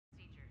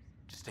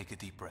Just take a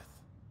deep breath.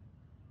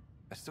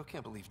 I still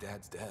can't believe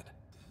Dad's dead.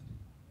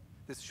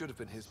 This should have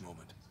been his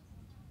moment.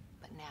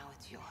 But now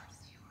it's yours.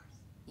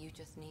 You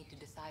just need to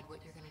decide what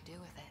you're gonna do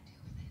with it.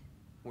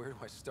 Where do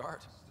I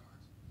start?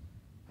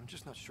 I'm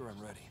just not sure I'm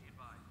ready.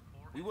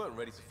 We weren't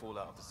ready to fall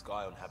out of the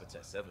sky on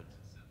Habitat 7,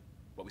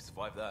 but we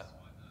survived that.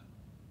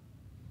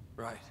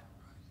 Right.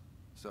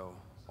 So,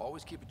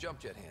 always keep a jump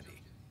jet handy.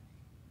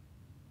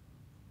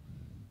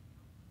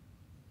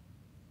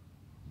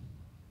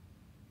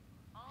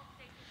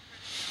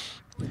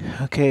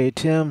 Okay,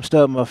 Tim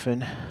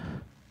Stubmuffin.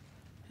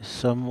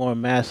 Some more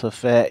Mass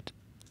Effect.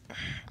 I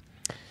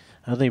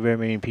don't think very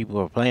many people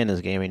are playing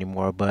this game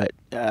anymore, but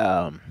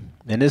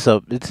and it's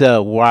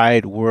a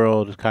wide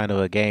world kind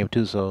of a game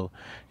too. So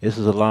this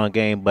is a long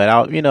game, but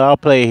I'll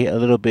play a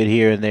little bit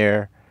here and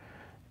there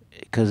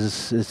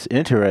because it's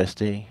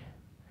interesting,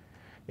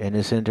 and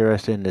it's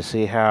interesting to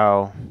see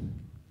how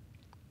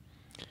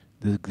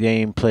the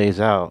game plays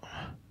out.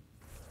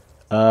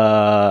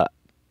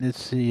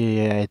 Let's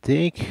see. I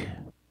think.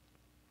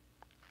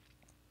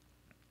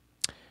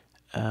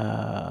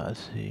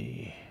 Let's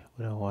see.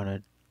 What I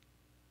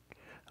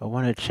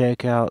want to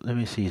check out. Let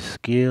me see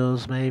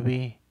skills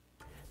maybe.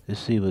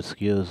 Let's see what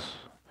skills.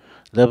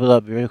 Level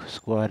up. Your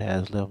squad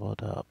has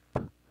leveled up.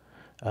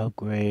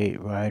 Upgrade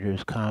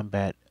riders'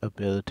 combat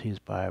abilities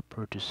by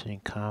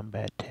purchasing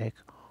combat tech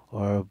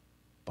or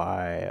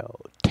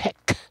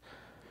biotech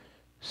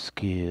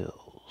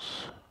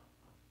skills.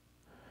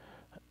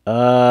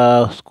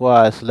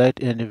 Squad. Select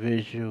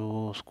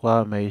individual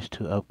squad mates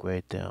to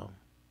upgrade them.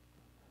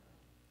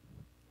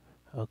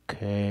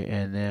 Okay,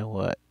 and then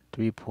what?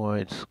 3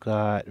 points,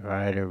 Scott,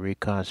 Rider,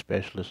 Recon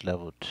Specialist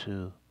level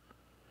 2.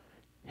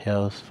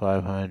 Health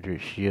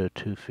 500, Shield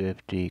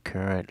 250,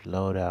 current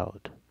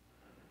loadout.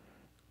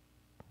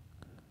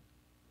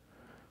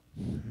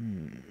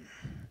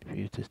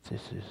 This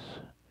is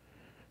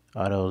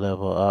auto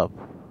level up.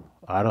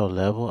 Auto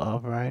level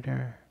up,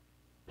 Rider?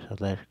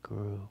 Select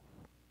group.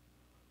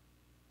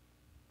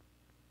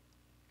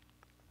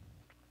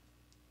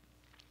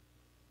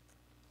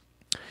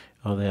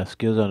 Oh, they have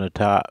skills on the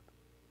top.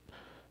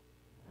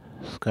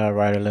 Sky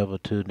Rider level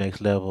 2, next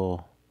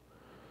level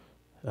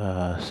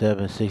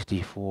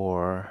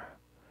 764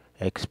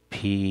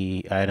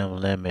 XP item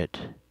limit.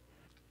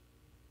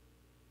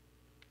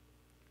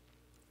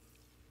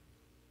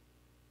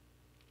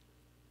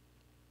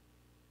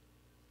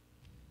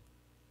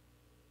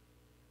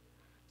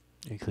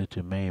 Exit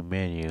to main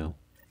menu.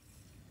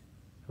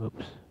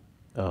 Oops.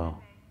 Oh.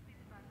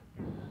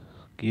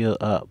 Skill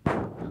up.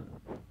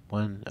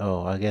 One.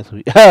 Oh, I guess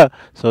we.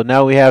 So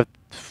now we have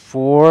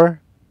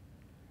 4.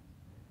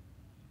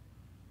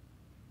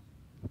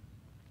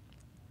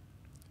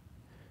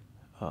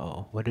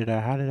 Oh,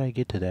 how did I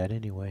get to that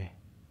anyway?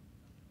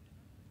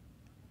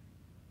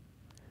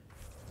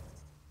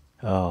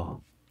 Oh.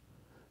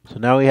 So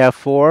now we have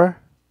 4?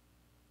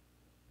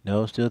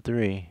 No, still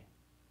 3.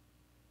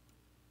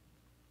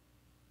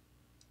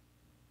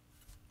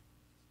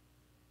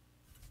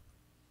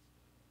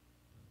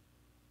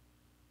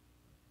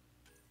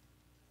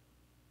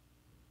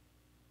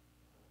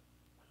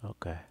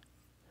 Okay.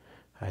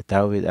 I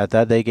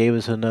thought they gave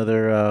us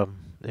another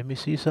let me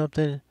see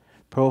something.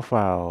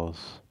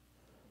 Profiles.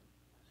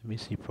 Let me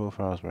see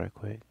profiles right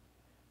quick.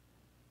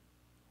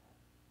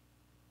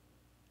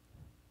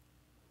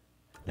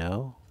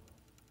 No?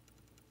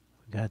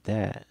 We got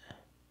that.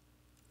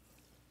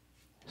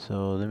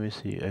 So let me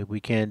see. We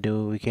can't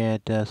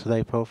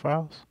select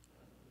profiles?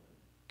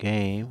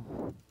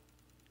 Game.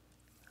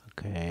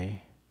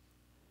 Okay.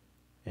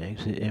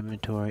 Exit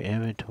inventory.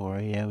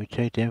 Yeah, we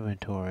checked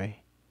inventory.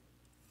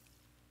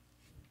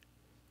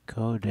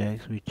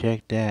 Codex, we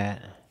checked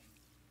that.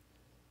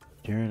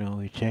 Journal,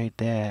 we checked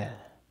that.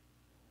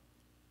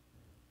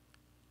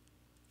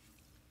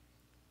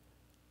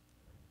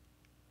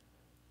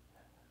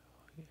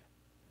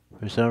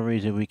 For some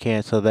reason, we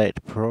can't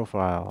select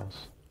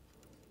profiles.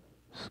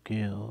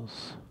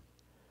 Skills.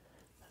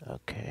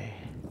 Okay.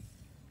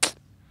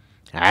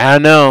 I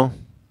don't know.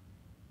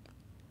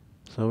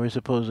 So we're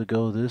supposed to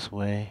go this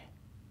way.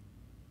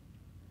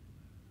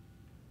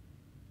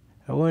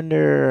 I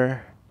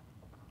wonder.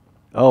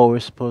 Oh, we're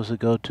supposed to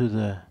go to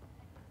the.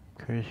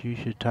 Chris, you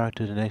should talk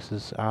to the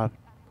Nexus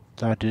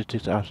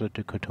logistics officer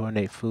to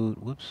coordinate food.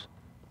 Whoops.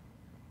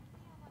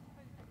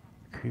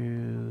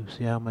 Crew,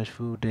 see how much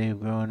food they've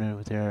grown in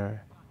with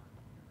their.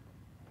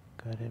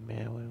 Got it,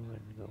 man. We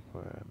wouldn't go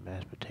for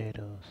mashed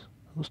potatoes.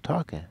 Who's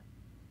talking?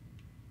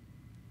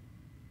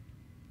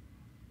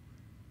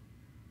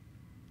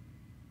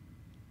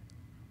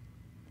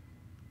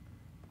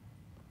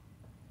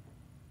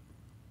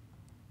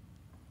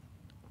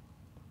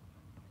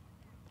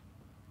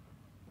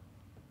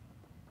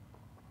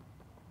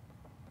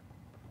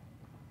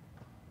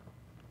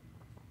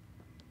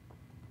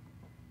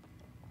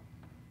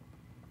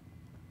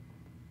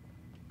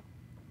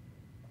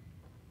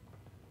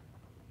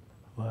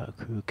 What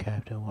crew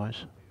captain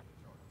wants?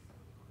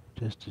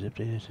 Just to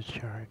update the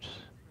charts.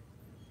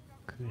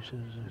 Crew says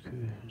the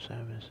crew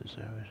assignments to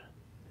service.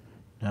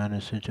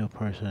 Non-essential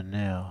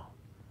personnel.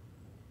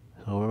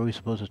 So were we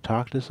supposed to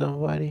talk to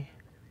somebody?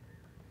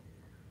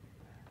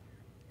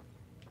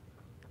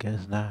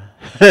 Guess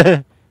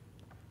not.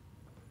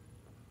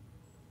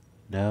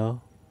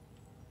 No?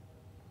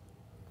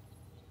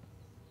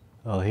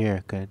 Oh,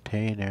 here,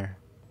 container.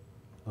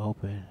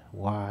 Open.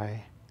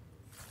 Why?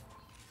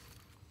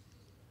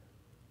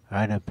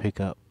 Item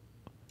pickup.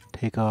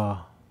 Take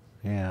all.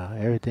 Yeah,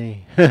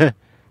 everything.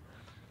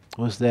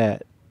 What's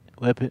that?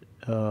 Weapon?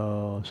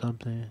 Oh,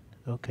 something.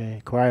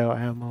 Okay. Cryo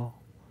ammo.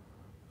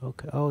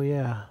 Okay. Oh,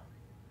 yeah.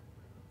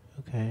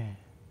 Okay.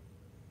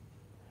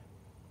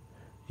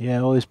 Yeah,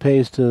 it always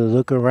pays to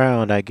look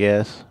around, I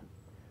guess.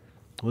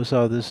 What's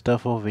all this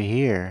stuff over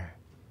here?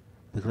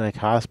 Looks like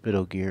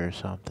hospital gear or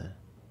something.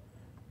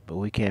 But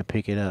we can't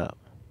pick it up.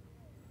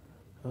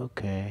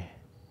 Okay.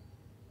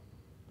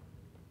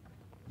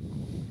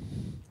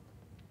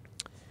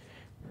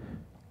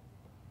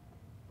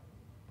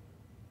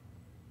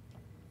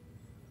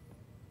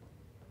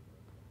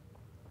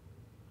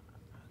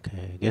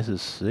 Okay, I guess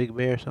it's sick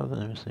bay or something.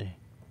 Let me see.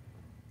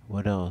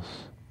 What else?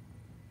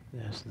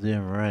 That's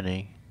them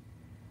running.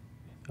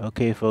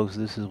 Okay, folks,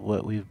 this is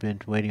what we've been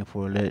waiting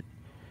for. Let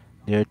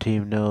their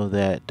team know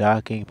that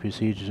docking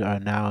procedures are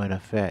now in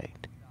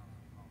effect.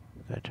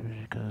 Got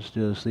to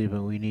still asleep,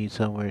 and we need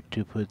somewhere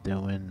to put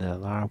them when the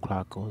alarm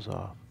clock goes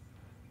off.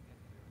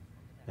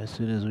 As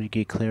soon as we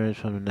get clearance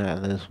from the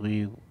Atlas,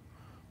 we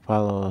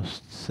follow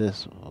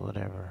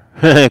whatever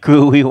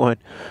crew we want.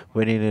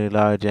 Waiting in the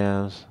log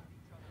jams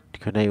to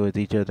connect with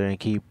each other and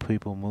keep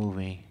people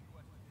moving.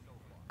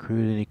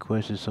 Crew, any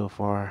questions so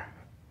far?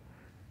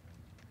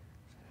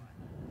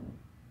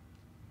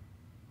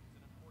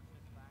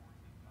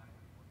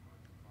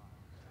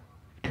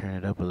 Turn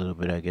it up a little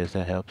bit, I guess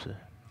that helps it.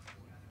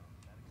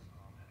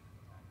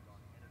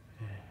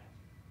 Yeah.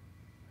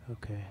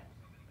 Okay.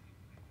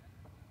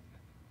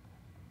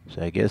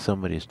 So I guess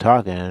somebody's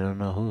talking, I don't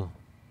know who.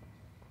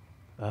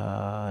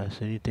 Is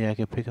there anything I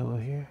can pick up over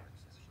here?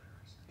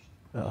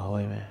 Oh,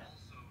 wait a minute.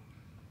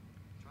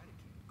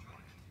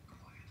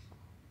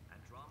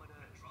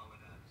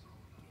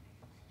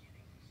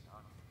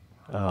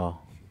 Oh.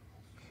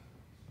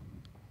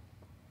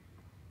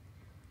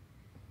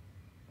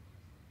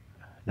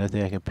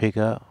 Nothing I can pick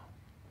up?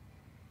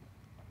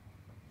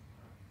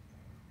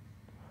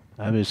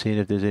 I'm just seeing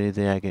if there's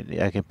anything I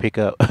can pick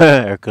up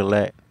or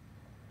collect.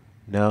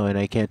 No, and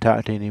I can't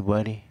talk to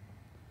anybody.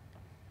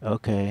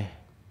 Okay.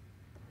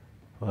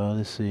 Well,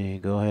 let's see.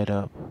 Go ahead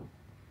up.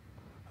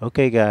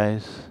 Okay,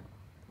 guys.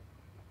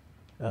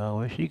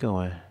 Where's she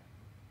going?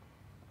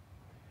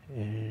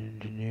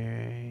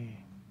 Engineering.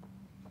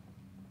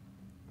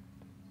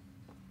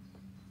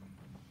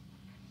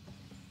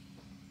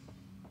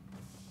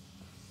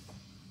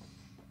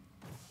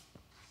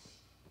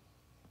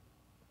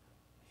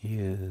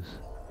 Yes.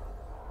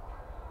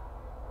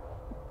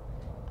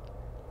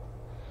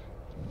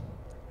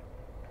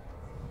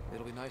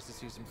 It'll be nice to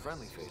see some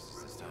friendly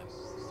faces this time.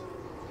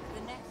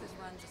 The Nexus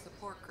runs a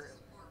support crew.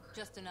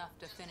 Just enough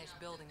to finish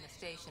building the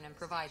station and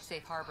provide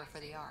safe harbor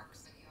for the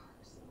arcs.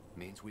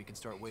 Means we can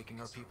start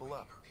waking our people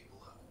up.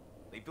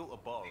 They built a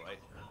bar, right?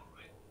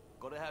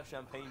 Gotta have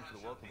champagne for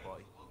the welcome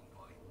party.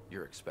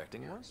 You're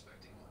expecting one?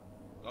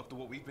 After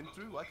what we've been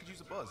through, I could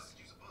use a buzz.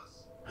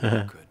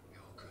 Good.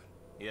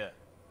 Yeah.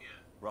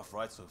 Rough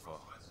ride so far.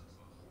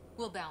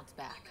 We'll bounce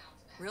back.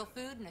 Real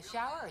food and a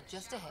shower are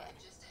just ahead.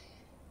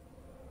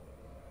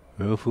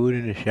 Real food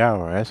in the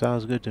shower. That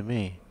sounds good to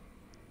me.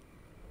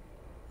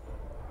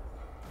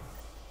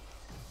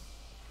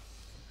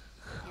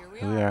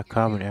 Here We are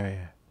common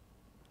area.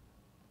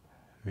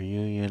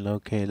 Reunion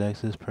locate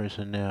Lexus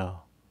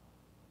personnel.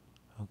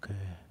 Okay.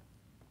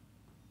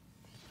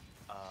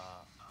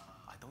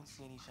 I don't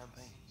see any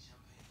champagne.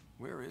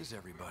 Where is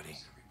everybody?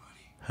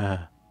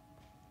 Huh.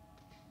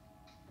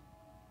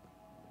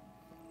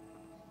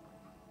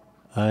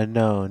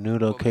 No, new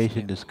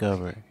location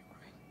discovered.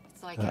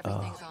 It's like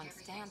everything's on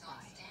standby.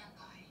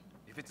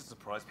 If it's a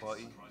surprise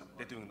party,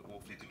 they're doing an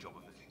awfully good job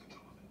of it.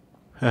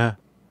 Huh.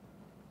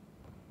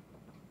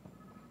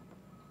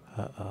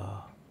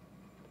 Uh-oh.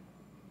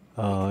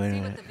 Oh, See wait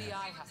a what minute. the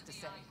VI has to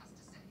say.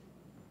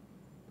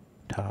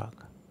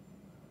 Talk.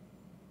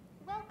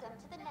 Welcome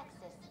to the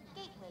Nexus,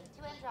 gateway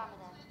to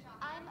Andromeda.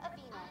 I'm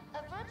Avina,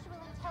 a virtual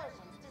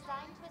intelligence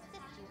designed to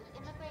assist you with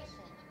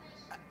immigration.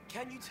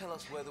 Can you tell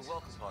us where the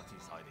welcome party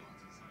is hiding?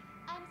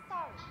 I'm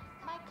sorry,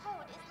 my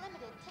code is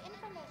limited to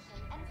information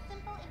and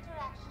simple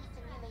interaction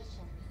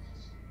simulations.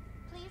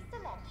 Please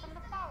select from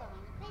the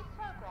following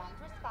pre-programmed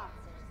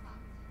responses.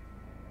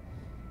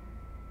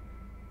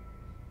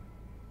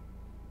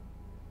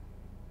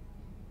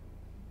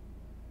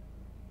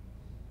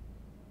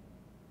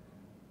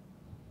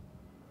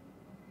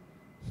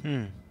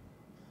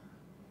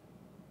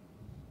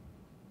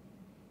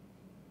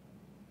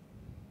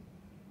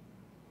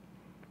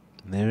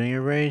 Living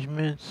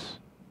arrangements?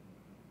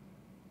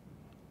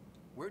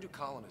 Where do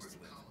colonists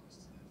live?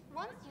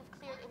 Once you've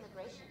cleared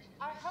immigration,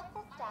 our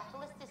helpful staff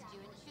will assist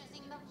you in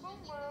choosing the home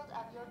world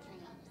of your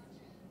dreams.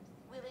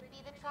 Will it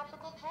be the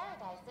tropical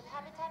paradise of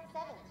Habitat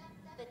 7,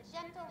 the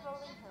gentle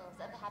rolling hills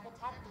of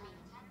Habitat 3,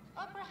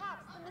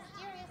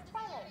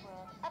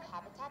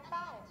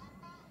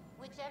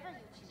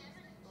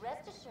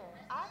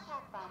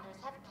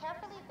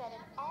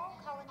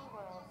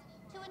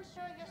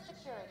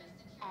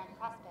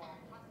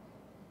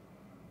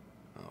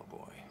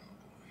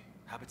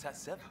 Habitat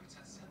 7.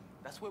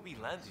 That's where we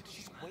landed.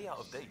 She's way out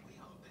of date.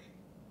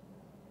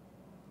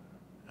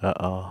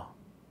 Uh-oh.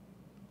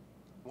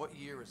 What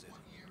year is it?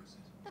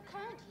 The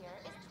current year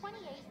is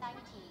 2819.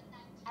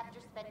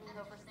 After spending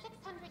over 600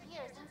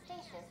 years in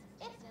stasis,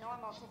 it's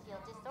normal to feel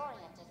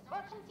disoriented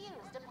or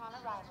confused upon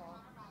arrival.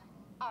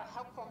 Our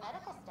helpful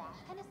medical staff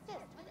can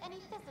assist with any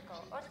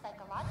physical or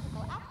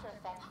psychological after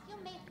effects you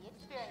may be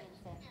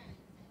experiencing.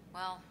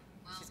 Well,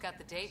 she's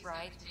got the date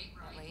right,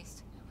 at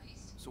least.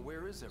 So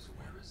where is everyone?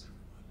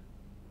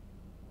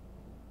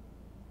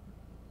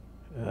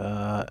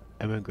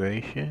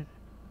 Immigration?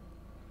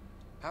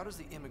 How does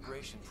the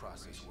immigration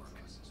process work?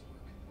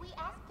 We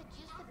ask that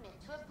you submit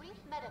to a brief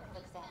medical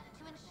exam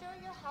to ensure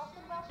your health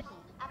and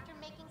well-being after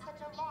making such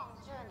a long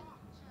journey.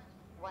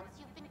 Once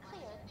you've been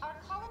cleared, our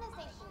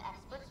colonization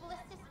experts will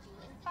assist you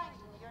in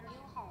finding your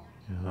new home.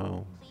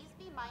 Oh. Please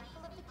be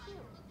mindful of the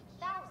queue.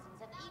 Thousands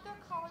of eager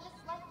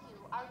colonists like you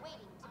are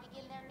waiting to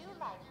begin their new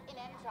life in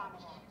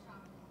Andromeda.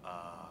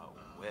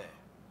 Where?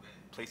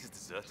 Place is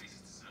deserted.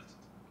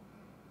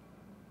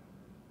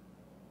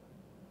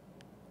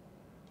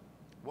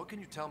 What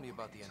can you tell me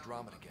about the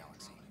Andromeda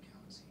Galaxy?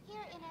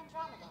 Here in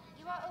Andromeda,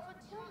 you are over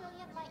 2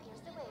 million light years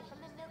away from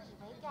the Milky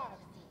Way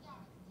galaxy.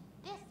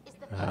 This is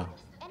the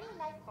furthest any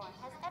life form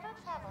has ever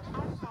traveled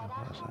outside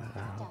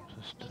our home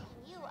system,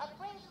 making you a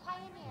brave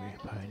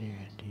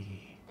pioneer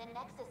indeed. The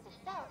Nexus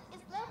itself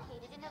is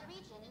located in a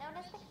region known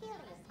as the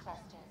Helios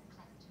Cluster.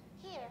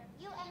 Here,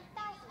 you and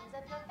thousands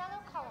of your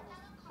fellow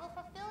colonists will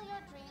fulfill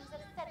your dreams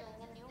of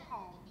settling a new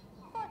home.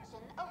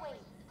 Fortune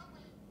awaits.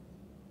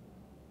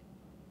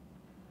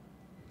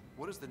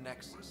 What is the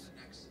Nexus?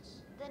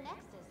 The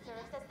Nexus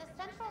serves as the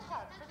central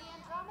hub for the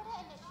Andromeda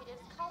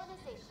Initiative's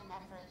colonization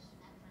efforts.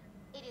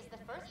 It is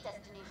the first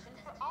destination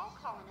for all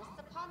colonists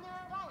upon their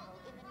arrival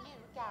in the new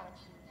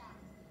galaxy.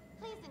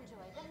 Please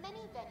enjoy the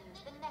many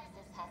venues the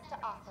Nexus has to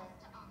offer.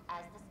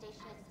 As the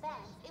station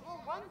expands, it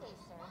will one day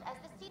serve as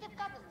the seat of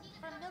government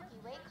for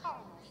Milky Way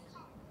colonists.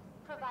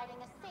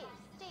 Providing a safe,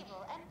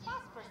 stable, and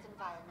prosperous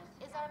environment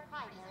is our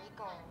primary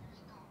goal.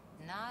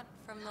 Not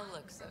from the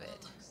looks of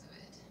it.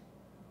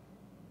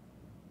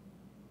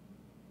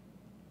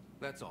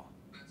 That's all.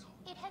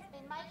 It has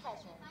been my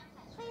pleasure.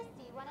 Please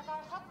see one of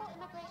our helpful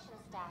immigration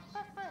staff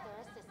for further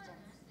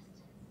assistance.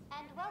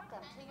 And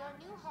welcome to your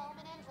new home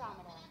in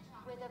Andromeda,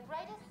 where the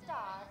brightest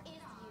star is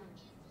you.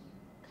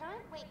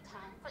 Current wait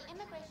time for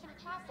immigration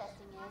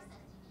processing is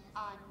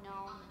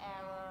unknown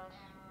error.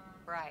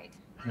 Right.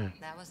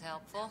 That was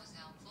helpful.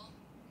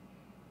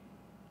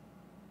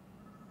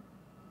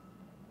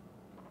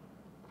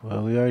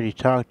 Well, we already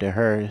talked to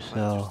her, Glad you're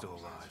so... still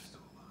alive.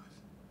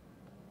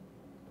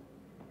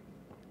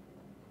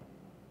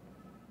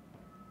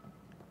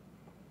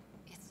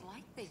 It's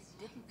like they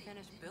didn't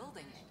finish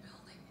building it.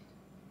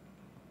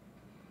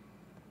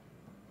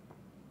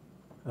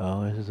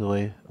 Oh, this is the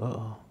way...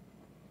 Uh-oh.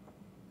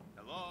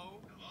 Hello?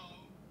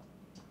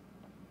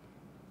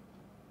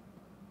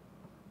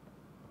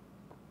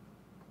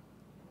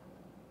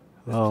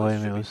 Oh, wait a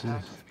This place minute, should what's be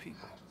packed this? with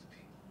people.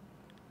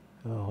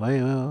 Oh,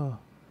 wait, whoa.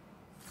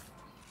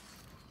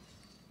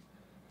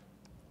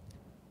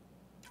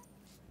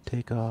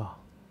 Take all.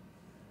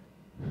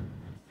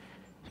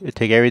 Should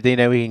take everything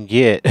that we can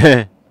get.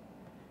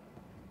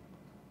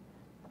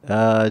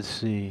 Let's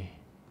see.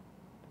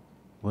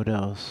 What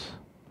else?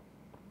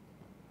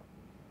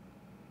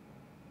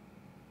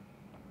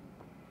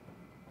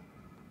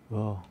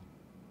 Well,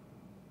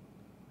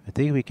 I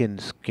think we can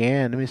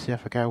scan. Let me see. I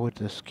forgot what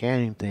the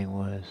scanning thing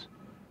was.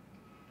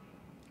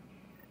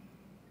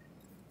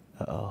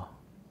 Uh-oh.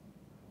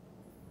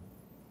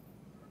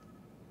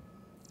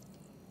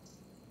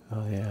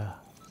 Oh, yeah.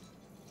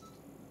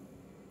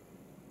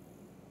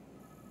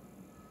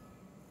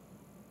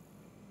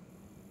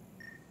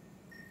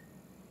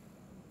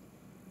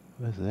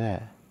 What's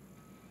that?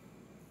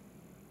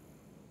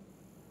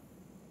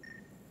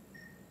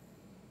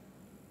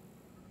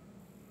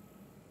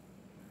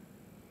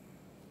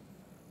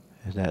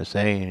 It's not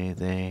saying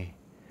anything.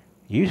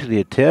 Usually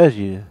it tells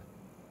you.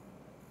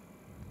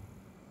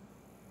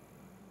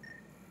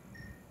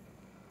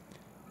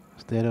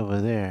 What's that over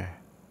there?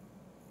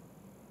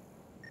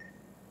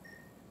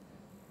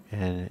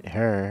 And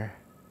her.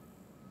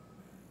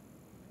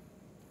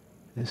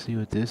 Let's see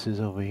what this is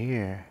over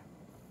here.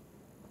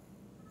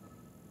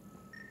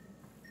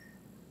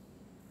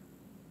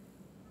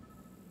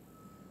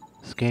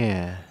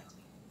 Scan.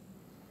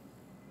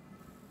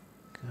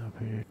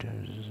 Computer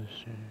terms.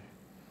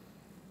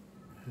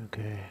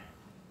 Okay.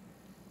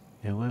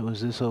 And what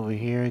was this over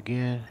here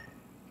again?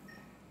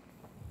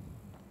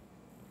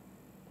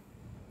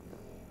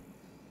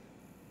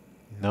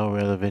 No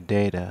relevant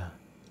data.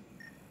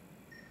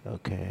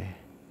 Okay.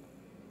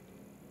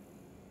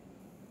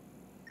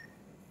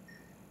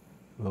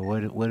 But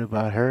what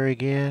about her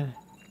again?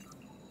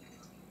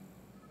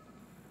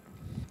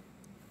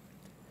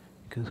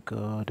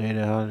 Cusco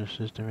data on the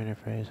system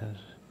interface.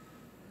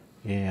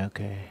 Yeah,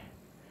 okay.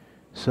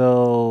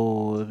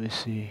 So let me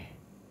see.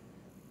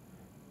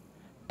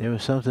 There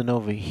was something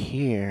over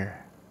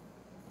here.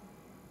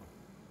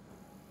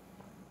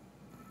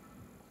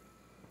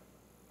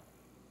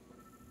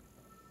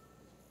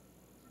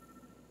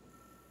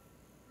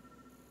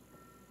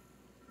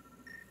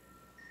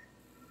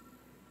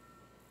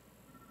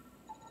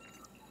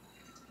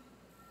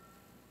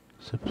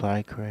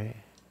 Supply crate.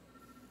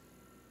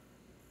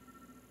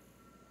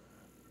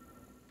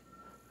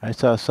 I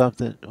saw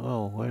something.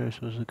 Oh, where are we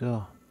supposed to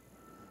go?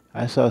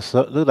 I saw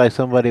looked like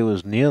somebody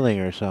was kneeling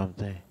or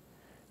something.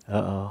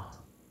 Uh-oh.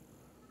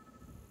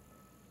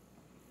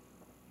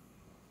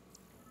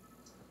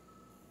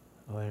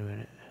 Wait a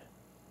minute.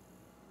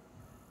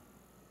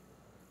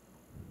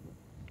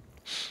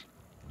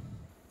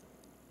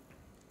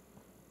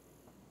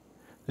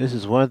 This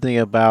is one thing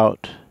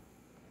about,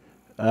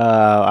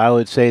 I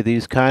would say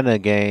these kind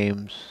of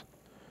games.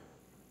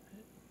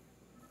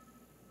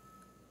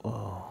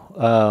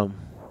 Oh,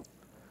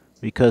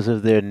 because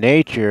of their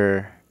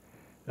nature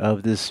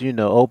of this,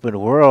 open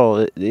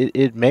world,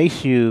 it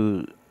makes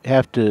you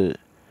have to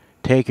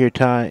take your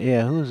time.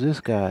 Yeah, who's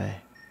this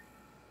guy?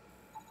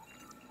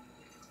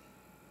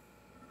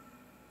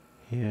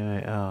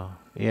 Yeah, oh.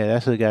 Yeah,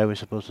 that's the guy we're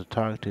supposed to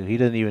talk to. He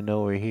doesn't even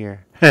know we're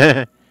here.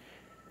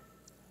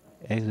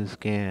 Exit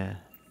scan.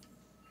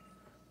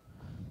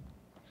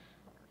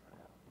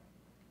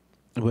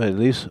 But at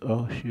least,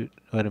 oh shoot,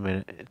 wait a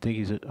minute. I think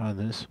he's on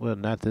this, well,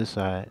 not this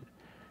side.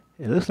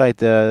 It looks like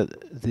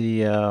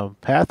the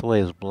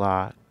pathway is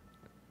blocked.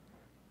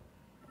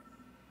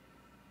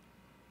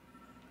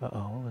 Uh-oh,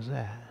 what was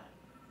that?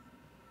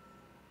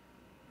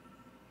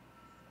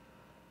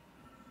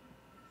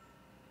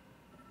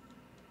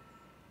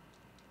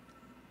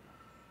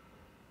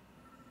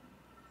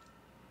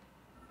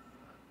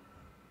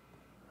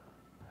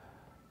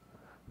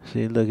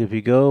 See, look, if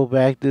you go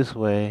back this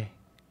way,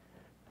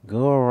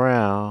 go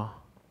around.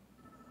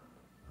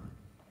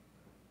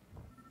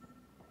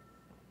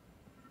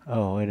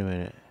 Oh, wait a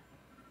minute.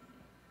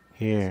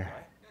 Here.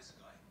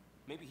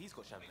 Maybe he's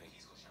got champagne.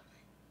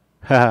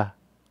 Haha.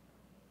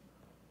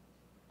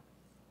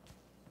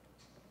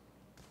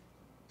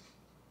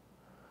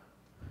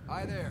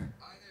 Hi there.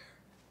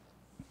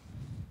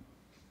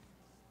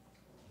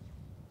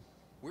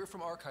 We're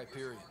from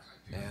Hyperion,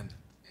 and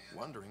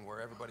wondering where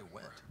everybody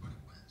went.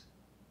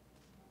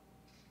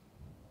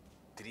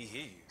 Did he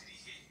hear you?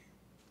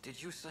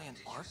 Did you say an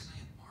arc?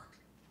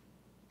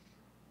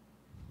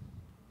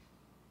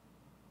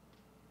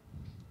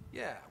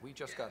 Yeah, we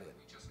just got in.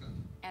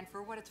 And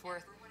for what it's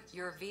worth,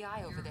 your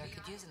VI over there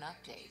could use an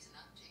update.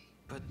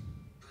 But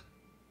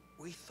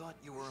we thought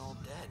you were all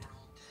dead.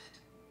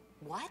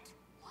 What?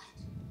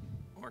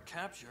 Or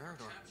captured,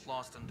 or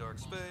lost in dark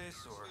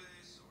space, or...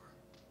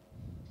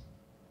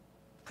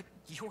 But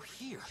you're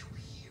here.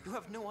 You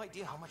have no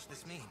idea how much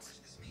this means.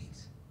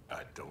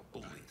 I don't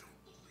believe it.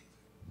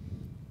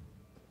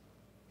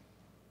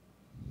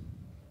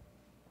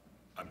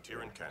 I'm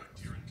Tyrion Cannon.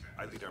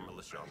 I lead our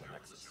militia on the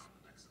Nexus.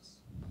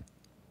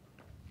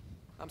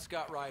 I'm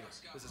Scott Ryder.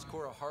 This is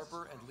Cora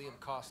Harper and Liam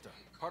Costa,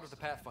 part of the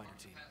Pathfinder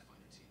team.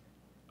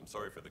 I'm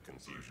sorry for the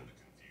confusion.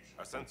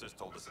 Our sensors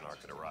told us an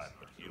arc had arrived,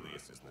 but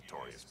Helios is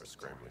notorious for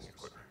scrambling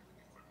equipment.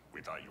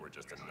 We thought you were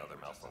just another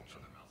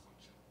malfunction.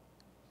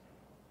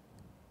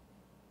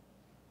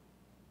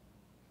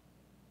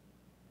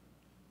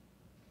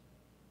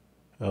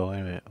 Oh, wait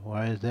a minute.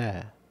 Why is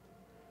that?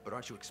 But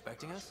aren't you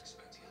expecting us?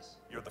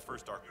 You're the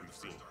first arc we've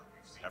seen.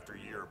 After a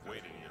year of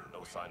waiting and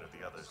no sign of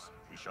the others,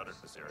 we shuttered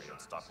this area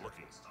and stopped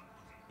looking.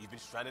 You've been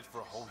stranded for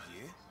a whole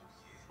year?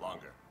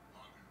 Longer.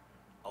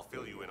 I'll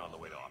fill you in on the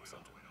way to Op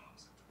Center.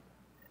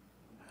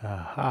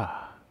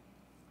 Aha.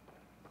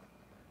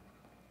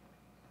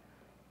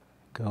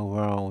 Go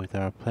wrong with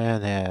our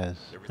plan has.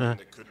 Everything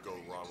that could go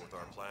wrong with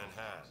our plan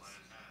has.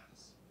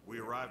 We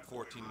arrived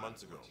 14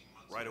 months ago.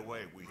 Right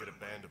away, we hit a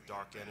band of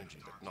dark energy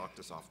that knocked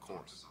us off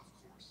course.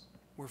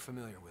 We're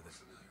familiar with it.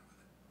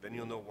 Then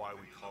you'll know why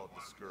we call it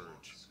the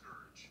Scourge.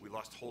 We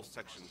lost whole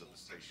sections of the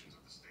station.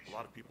 A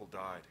lot of people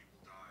died.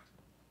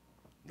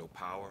 No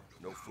power,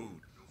 no food.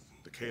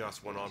 The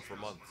chaos went on for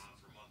months.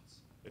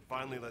 It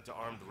finally led to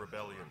armed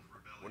rebellion.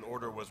 When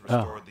order was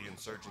restored, the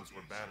insurgents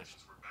were banished.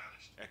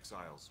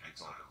 Exiles, we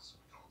call them.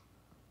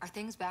 Are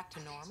things back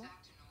to normal?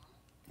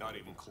 Not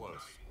even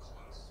close.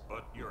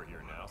 But you're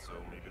here now, so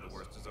maybe the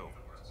worst is over.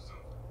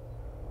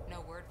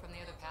 No word from the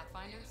other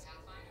Pathfinders?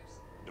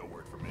 No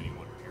word from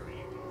anyone,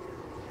 period.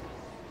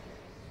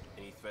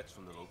 Any threats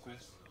from the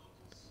locals?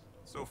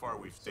 So far,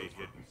 we've stayed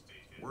hidden.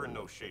 We're in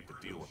no shape to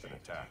deal with an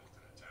attack.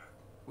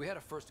 We had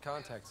a first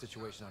contact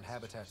situation on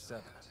Habitat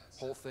 7.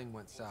 Whole thing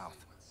went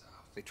south.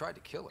 They tried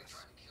to kill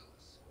us.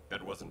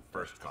 That wasn't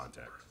first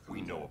contact.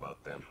 We know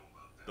about them.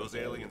 Those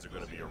aliens are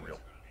gonna be a real...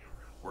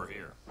 We're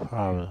here.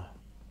 Probably.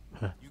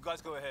 You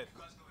guys go ahead.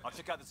 I'll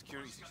check out the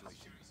security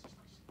situation.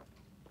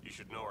 You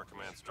should know our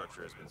command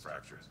structure has been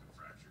fractured.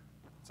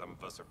 Some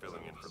of us are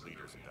filling in for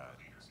leaders who died.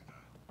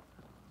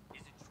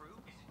 Is it true?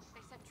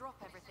 They said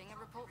drop everything and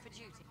report for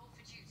duty.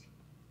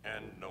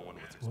 And no one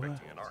was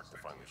expecting an arc to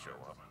finally show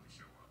up.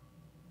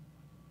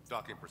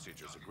 Docking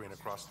procedures are green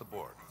across the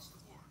board.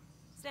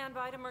 Stand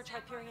by to merge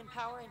Hyperion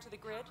power into the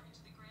grid.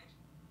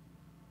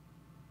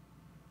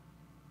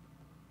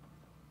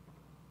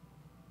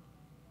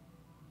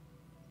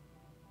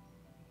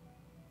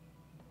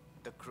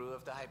 The crew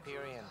of the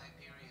Hyperion.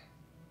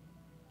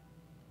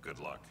 Good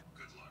luck.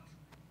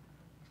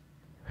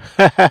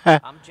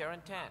 I'm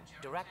Jaren Tan,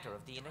 director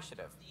of the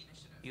initiative.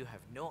 You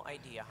have no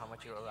idea how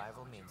much your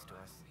arrival means to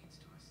us.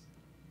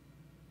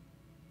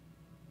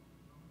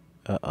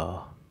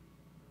 Uh-oh.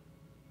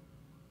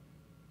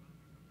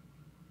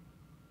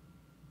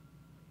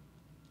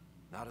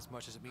 Not as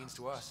much as it means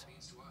to us.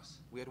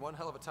 We had one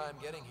hell of a time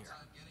getting here.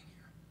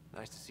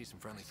 Nice to see some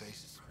friendly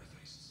faces.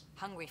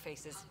 Hungry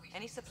faces.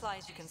 Any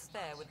supplies you can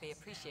spare would be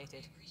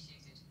appreciated.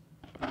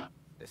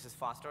 This is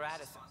Foster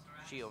Addison.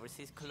 She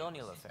oversees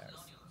colonial affairs.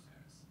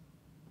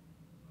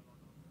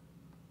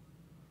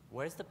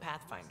 Where's the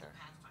Pathfinder?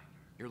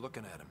 You're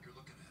looking at him.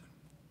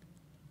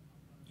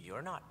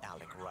 You're not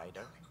Alec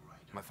Ryder.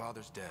 My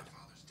father's dead.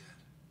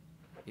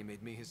 He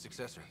made me his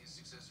successor.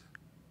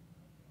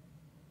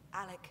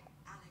 Alec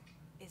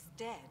is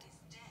dead.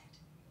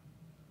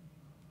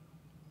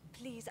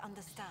 Please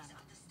understand,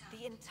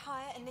 the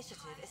entire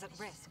initiative is at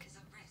risk.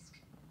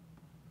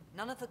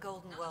 None of the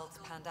Golden Worlds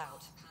panned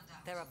out.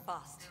 They're a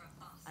bust,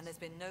 and there's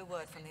been no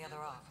word from the other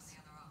arcs.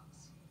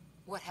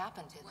 What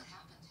happened to them?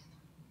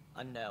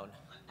 Unknown.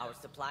 Our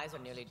supplies are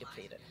nearly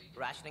depleted.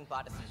 Rationing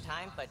bought us some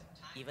time, but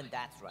even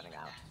that's running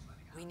out.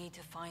 We need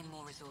to find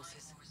more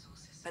resources,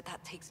 but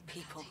that takes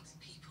people,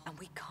 and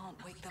we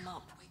can't wake them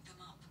up.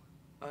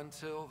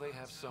 Until they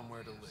have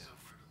somewhere to live.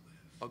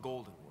 A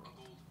golden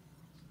world.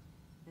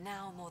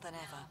 Now more than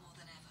ever,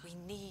 we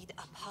need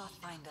a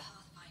Pathfinder.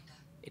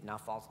 It now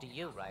falls to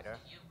you, Ryder.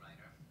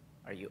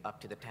 Are you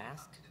up to the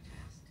task?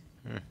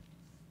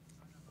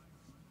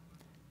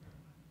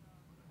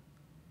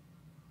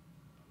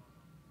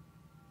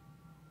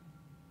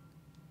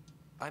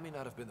 I may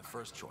not have been the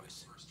first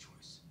choice,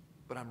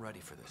 but I'm ready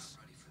for this.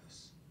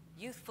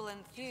 Youthful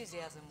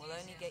enthusiasm will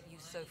only get you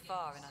so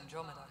far in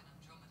Andromeda.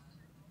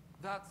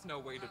 That's no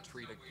way to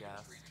treat a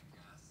guest.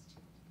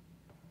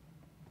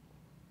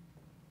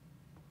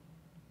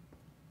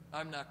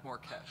 I'm Nakmor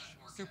Kesh,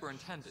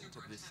 superintendent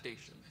of this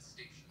station.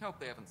 Hope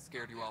they haven't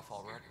scared you off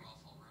already.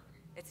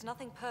 It's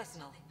nothing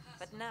personal,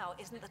 but now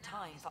isn't the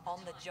time for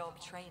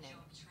on-the-job training.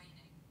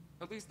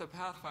 At least the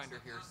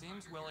Pathfinder here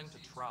seems willing to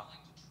try.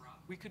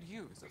 We could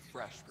use a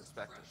fresh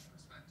perspective.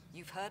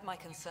 You've heard my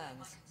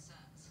concerns.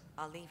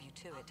 I'll leave you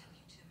to it.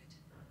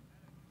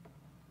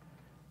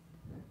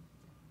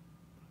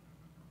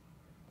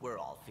 We're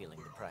all feeling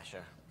the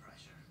pressure.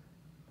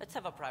 Let's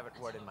have a private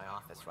word in my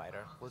office,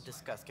 Ryder. We'll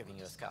discuss giving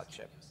you a scout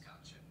ship.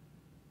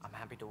 I'm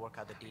happy to work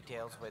out the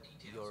details with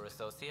your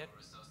associate.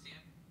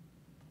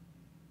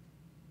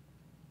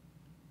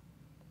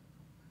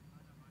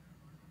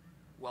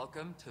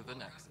 Welcome to the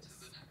Nexus.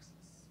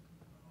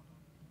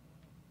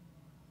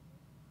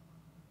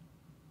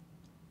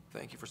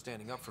 Thank you for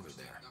standing up for me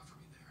there.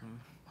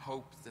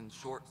 Hope's in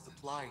short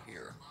supply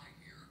here.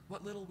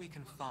 What little we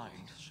can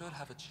find should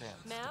have a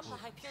chance. Ma'am, to the bloom.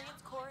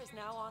 Hyperion's core is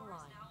now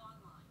online.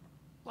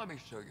 Let me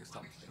show you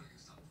something.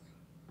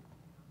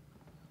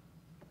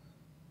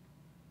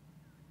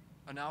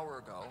 An hour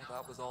ago,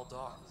 that was all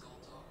dark.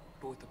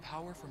 But with the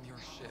power from your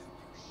ship,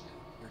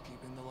 you're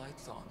keeping the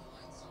lights on.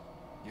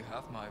 You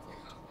have my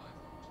vote.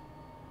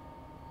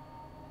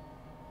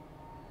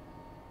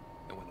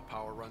 And when the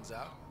power runs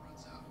out?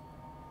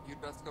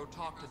 You'd best go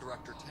talk to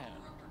Director Tan.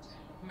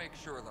 Make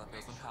sure that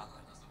doesn't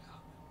happen.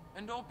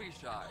 And don't be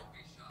shy.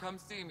 Come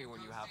see me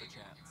when you have a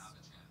chance.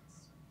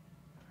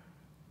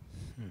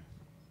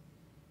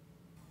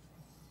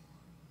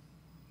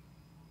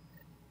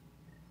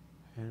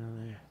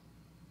 Finally,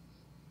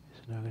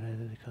 it's an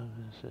organizer that comes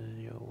and says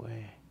in your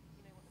way.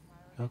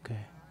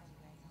 Okay.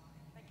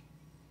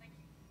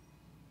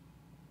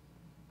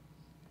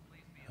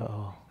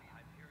 Uh-oh.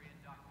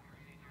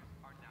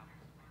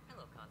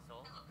 Hello,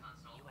 Console.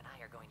 You and I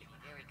are going to be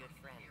very good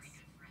friends.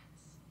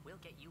 We'll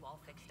get you all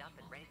fixed up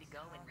and ready to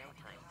go in no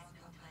time.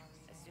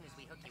 As soon as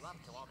we hook you up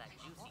to all that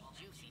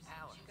juicy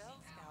power. Girl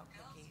Scout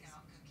cookies.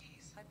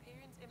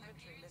 Hyperion's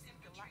inventory lists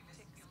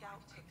galactic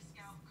scout cookies.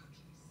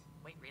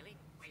 Wait, really?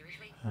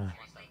 Seriously? Huh. I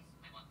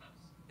want those.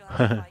 You'll have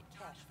to fight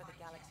Kesh for the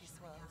Galaxy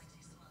Swirls.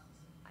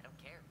 I don't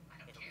care.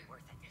 It'll be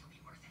worth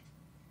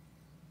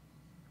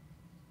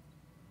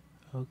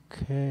it.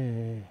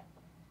 Okay.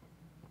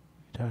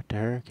 Talk to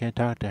her? Can't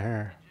talk to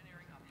her.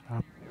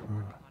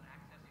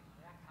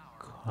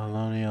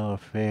 Colonial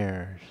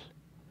affairs.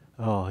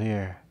 Oh,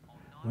 here.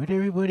 Where'd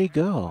everybody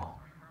go?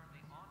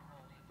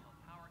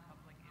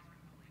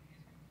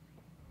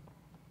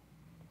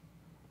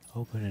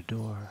 Open the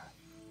door.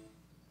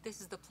 This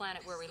is the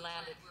planet where we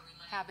landed.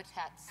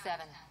 Habitat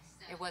 7.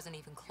 It wasn't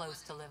even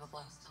close to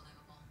livable.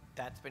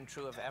 That's been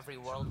true of every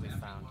world we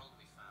found.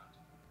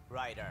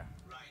 Ryder,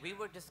 we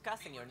were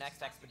discussing your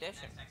next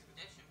expedition.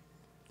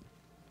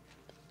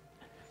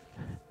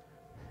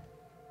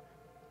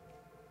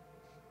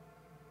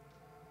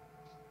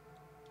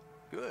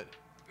 Good.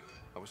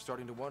 I was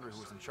starting to wonder who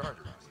was in charge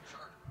around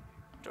here.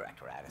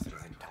 Director Addison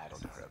is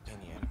entitled to her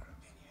opinion,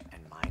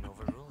 and mine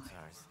overrules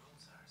hers.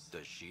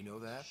 Does she know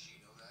that?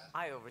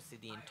 I oversee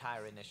the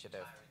entire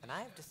initiative, and I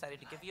have decided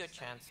to give you a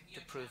chance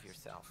to prove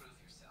yourself.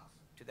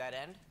 To that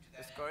end,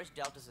 the Scourge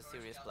dealt us a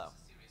serious blow.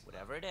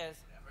 Whatever it is,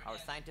 our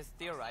scientists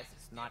theorize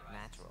it's not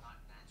natural.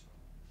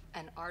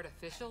 An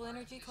artificial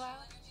energy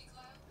cloud?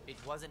 It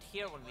wasn't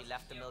here when we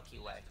left the Milky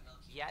Way,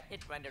 yet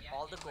it rendered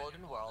all the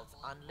golden worlds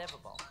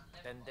unlivable.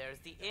 Then there's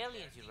the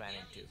aliens you ran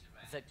into,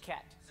 the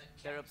Ket.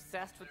 They're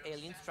obsessed with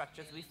alien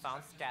structures we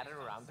found scattered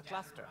around the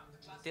cluster.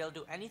 They'll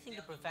do anything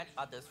to prevent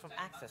others from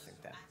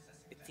accessing them.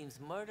 It seems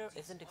murder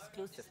isn't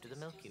exclusive to the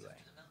Milky Way.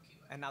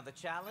 And now the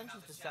challenge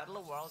is to settle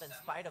a world in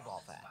spite of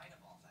all that.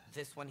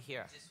 This one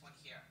here.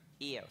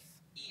 Eos.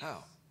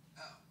 How?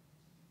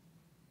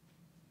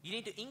 You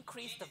need to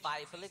increase the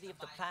viability of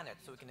the planet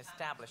so we can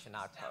establish an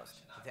outpost.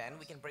 Then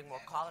we can bring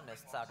more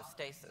colonists out of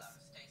stasis.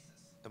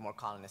 The more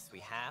colonists we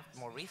have, the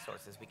more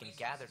resources we can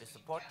gather to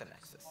support the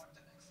Nexus.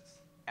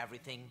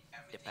 Everything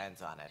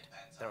depends on it.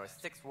 There are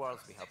 6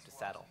 worlds we hope to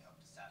settle.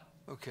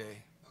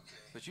 Okay,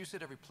 but you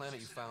said every planet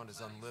you found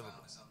is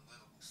unlivable.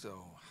 So,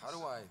 how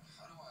do I...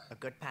 A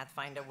good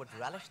Pathfinder would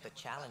relish the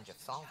challenge of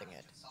solving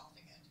it.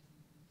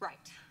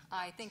 Right.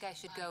 I think I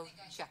should go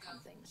check on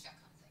things.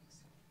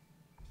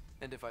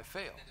 And if I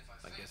fail,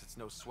 I guess it's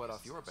no sweat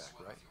off your back,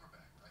 right?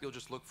 You'll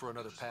just look for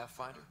another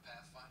Pathfinder?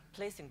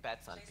 Placing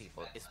bets on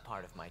people is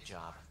part of my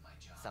job.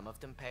 Some of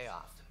them pay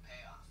off.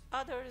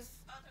 Others...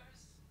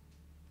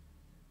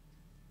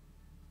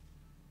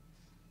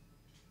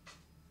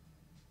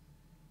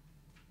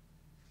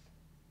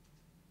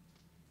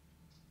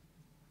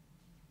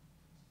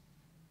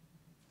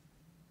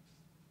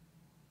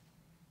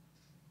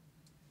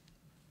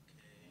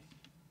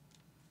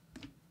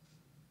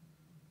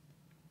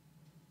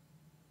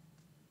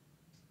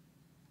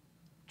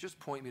 Just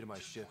point me to my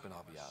ship and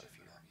I'll be out of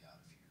here.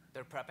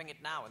 They're prepping it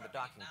now in the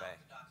docking bay.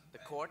 The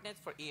coordinates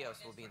for Eos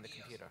will be in the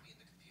computer.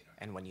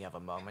 And when you have a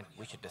moment,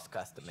 we should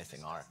discuss the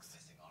missing arcs.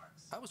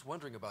 I was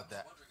wondering about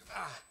that.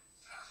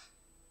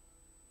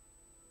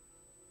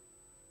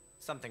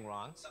 Something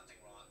wrong?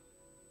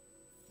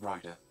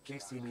 Ryder,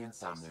 please see me and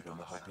Sam node on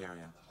the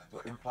Hyperion.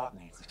 Your implant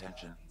needs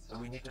attention, and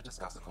we need to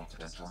discuss a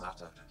confidential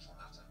matter.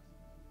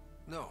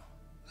 No,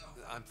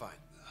 I'm fine.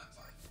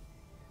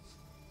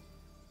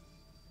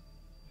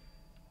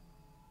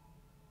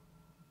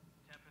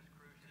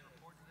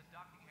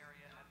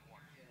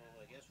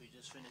 I guess we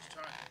just finished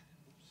talking.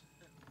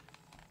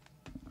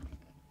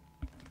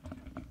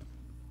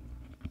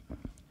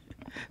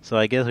 So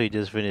I guess we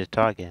just finished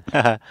talking.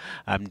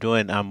 I'm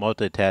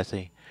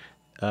multitasking.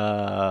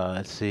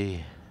 Let's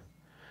see.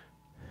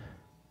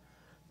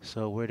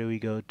 So where do we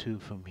go to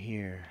from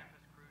here?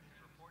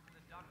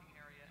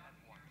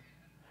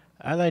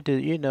 I like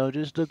to,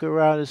 just look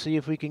around and see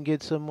if we can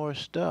get some more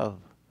stuff.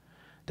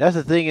 That's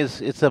the thing,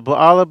 it's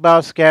all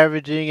about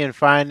scavenging and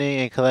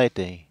finding and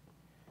collecting.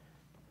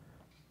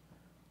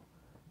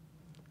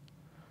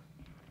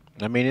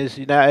 I mean,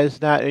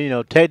 it's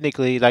not,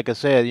 technically, like I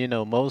said,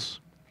 most...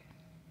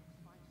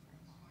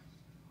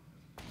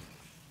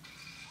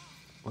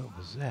 What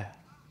was that?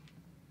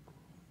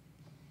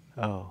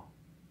 Oh.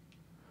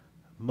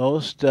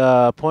 Most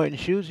point and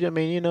shoots, I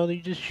mean,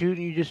 you just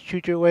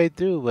shoot your way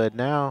through, but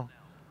now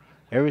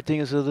everything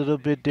is a little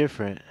bit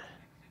different.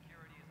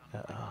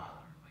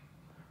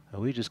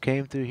 We just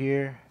came through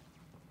here.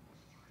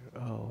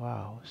 Oh,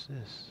 wow, what's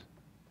this?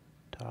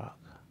 Talk.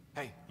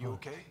 Hey, you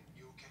okay?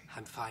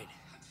 I'm fine.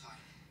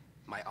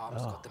 My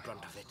arms got the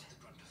brunt of it.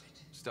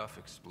 Stuff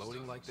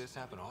exploding like this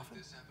happen often?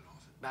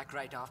 Back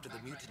right after the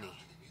mutiny,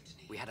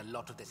 we had a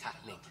lot of this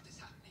happening.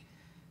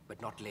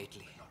 But not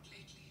lately.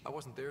 I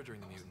wasn't there during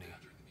the mutiny.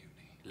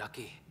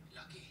 Lucky.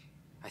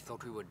 I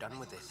thought we were done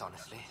with this,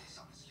 honestly.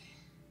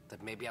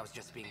 That maybe I was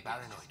just being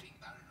paranoid.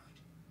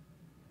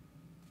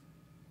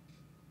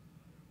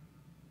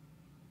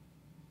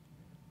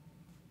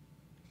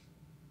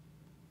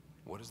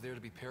 What is there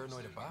to be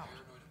paranoid about?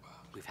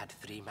 We've had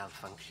 3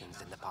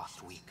 malfunctions in the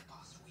past week.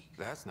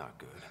 That's not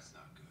good.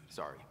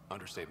 Sorry,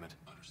 understatement.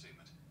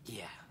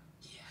 Yeah.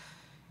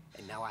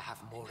 And now I have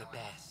more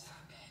repairs.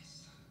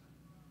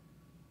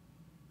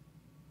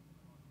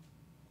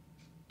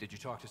 Did you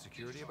talk to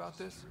security about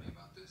this?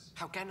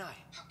 How can I?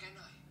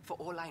 For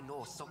all I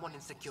know, someone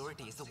in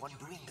security is the one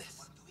doing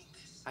this.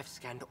 I've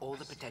scanned all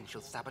the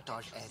potential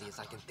sabotage areas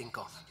I can think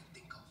of.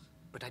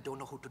 But I don't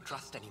know who to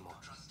trust anymore.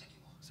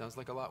 Sounds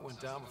like a lot went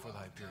down before the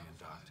Hyperion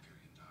docked.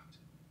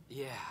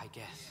 Yeah, I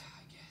guess.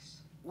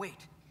 Wait.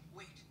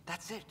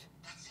 That's it.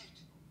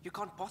 You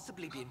can't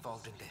possibly be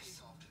involved in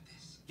this.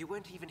 You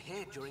weren't even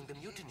here during the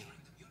mutiny.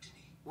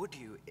 Would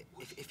you,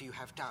 if you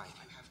have time?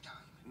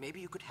 Maybe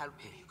you could help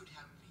me.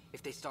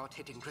 If they start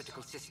hitting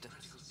critical systems.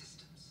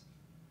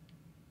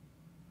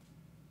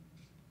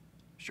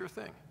 Sure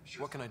thing.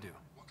 What can I do?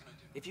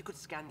 If you could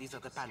scan these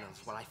other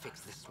panels while I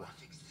fix this one,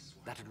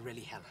 that'd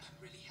really help.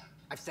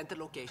 I've sent the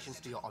locations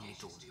to your Omni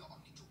tool.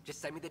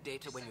 Just send me the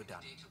data when you're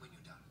done.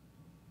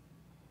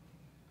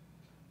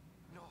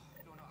 No,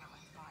 it's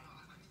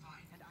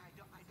fine. And I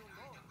don't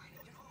know.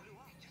 It just blew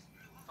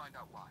up. Find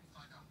out why.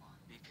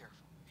 Be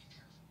careful.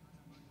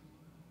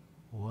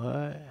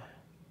 What?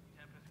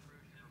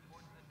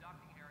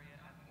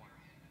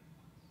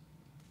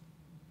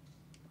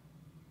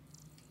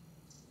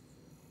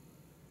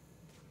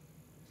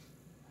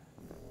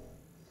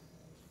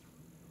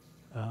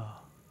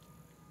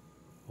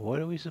 What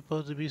are we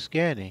supposed to be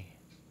scanning?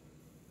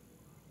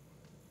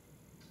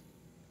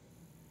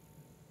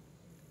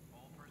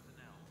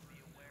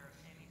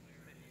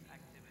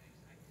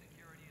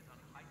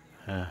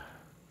 Huh.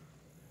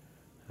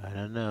 I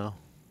don't know.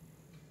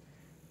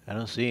 I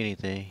don't see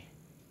anything.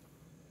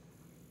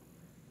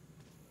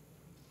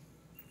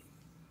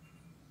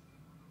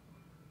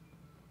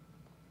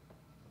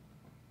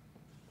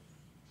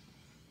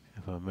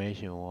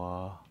 Information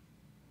wall.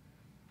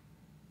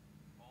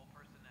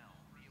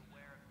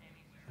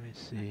 Let me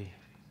see.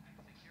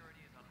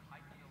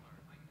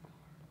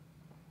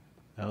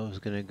 I was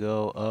gonna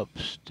go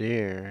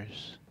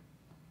upstairs.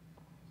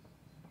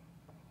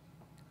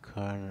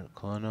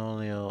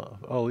 Colonial.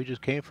 Oh, we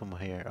just came from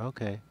here.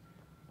 Okay.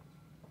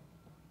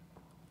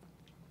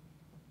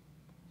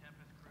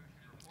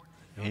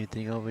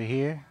 Anything over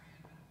here?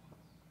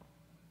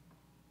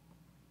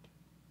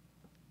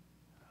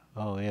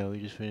 Oh yeah, we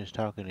just finished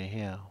talking to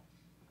him.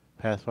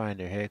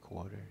 Pathfinder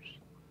headquarters.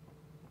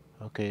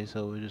 Okay,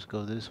 so we'll just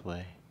go this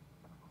way.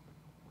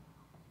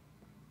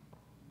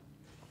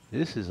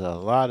 This is a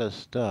lot of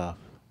stuff.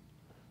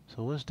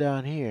 So what's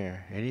down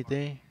here?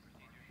 Anything?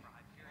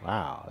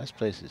 Wow, this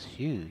place is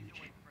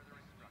huge.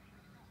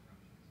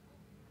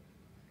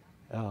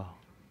 Oh.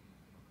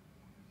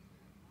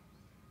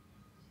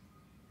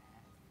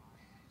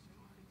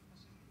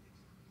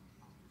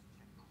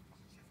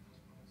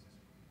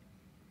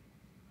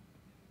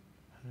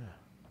 Huh.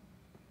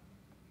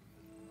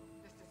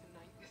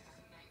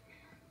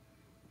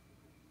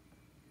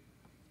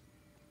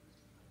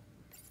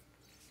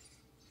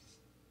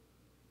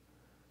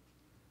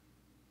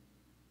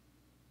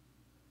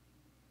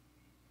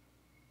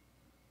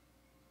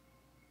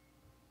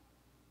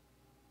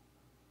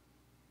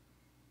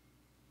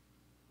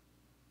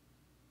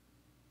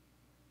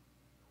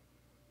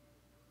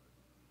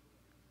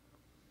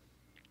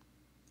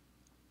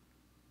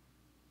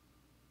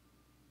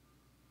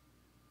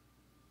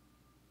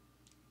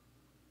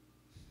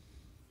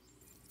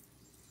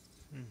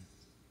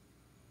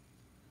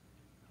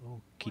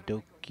 Okie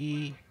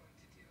dokie.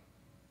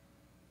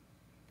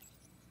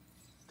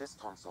 This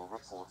console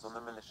reports on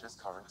the militia's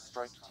current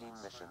strike team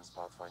missions,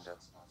 Pathfinder.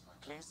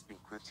 Please speak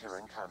with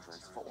Tyrann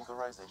Candres for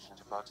authorization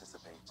to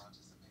participate.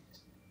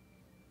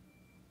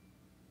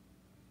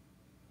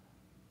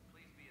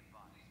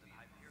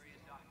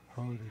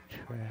 Hold the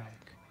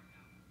track.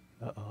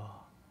 Uh-oh.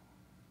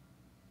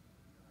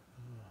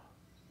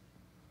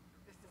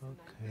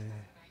 Okay.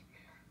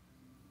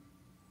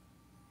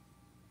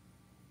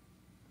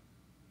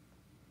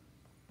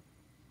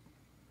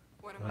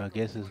 Well, I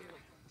guess it's...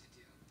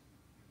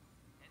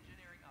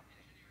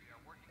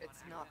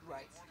 It's not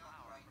right.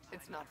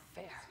 It's not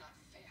fair.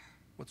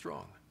 What's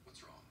wrong?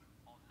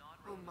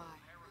 Oh my,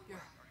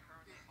 you're...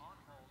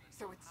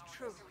 So it's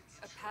true.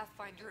 A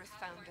Pathfinder has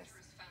found us.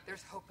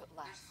 There's hope at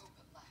last.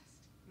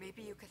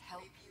 Maybe you could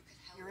help.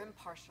 You're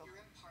impartial.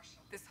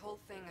 This whole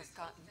thing has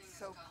gotten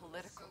so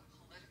political.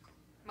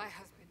 My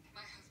husband,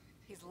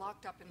 he's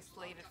locked up and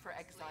slated for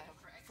exile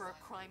for a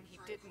crime he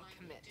didn't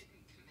commit.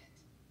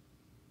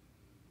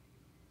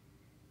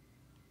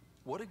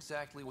 What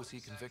exactly was he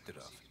convicted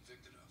of?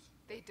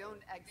 They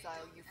don't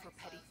exile you for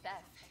petty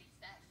theft.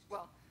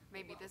 Well,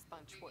 maybe this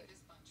bunch would.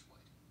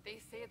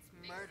 They say it's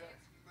murder.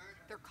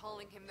 They're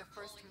calling him the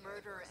first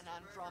murderer in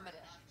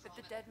Andromeda, but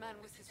the dead man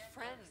was his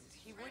friend.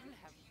 He wouldn't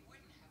have.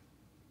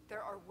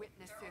 There are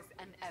witnesses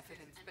and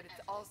evidence, but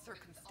it's all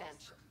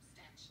circumstantial.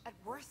 At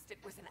worst, it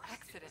was an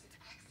accident.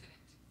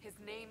 His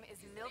name is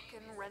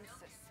Nilken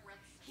Rensis.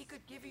 He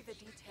could give you the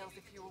details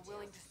if you were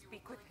willing to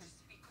speak with him.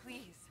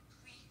 Please.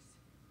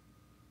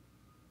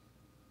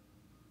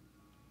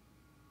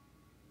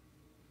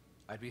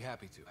 I'd be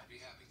happy to.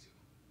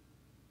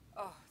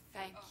 Oh,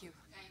 thank you.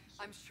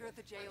 I'm sure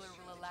the jailer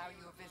will allow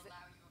you a visit.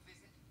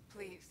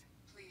 Please,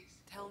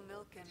 tell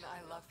Nilken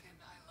I love him.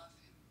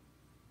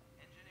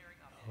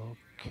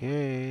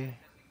 Okay.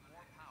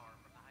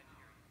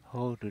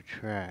 Hold the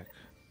track.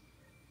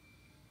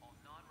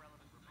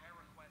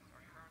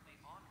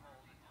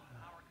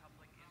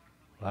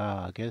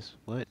 Wow, I guess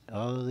what?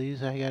 All of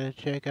these I gotta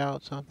check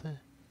out something?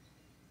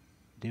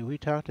 Did we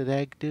talk to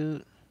that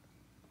dude?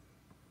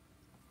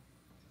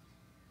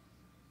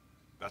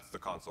 That's the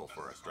console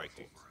for our strike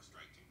teams.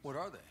 What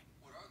are they?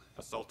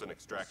 Assault and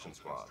extraction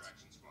squads.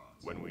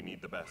 When we need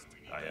the best,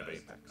 I have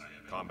Apex,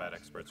 combat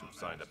experts who've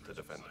signed up to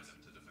defend us.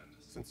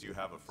 Since you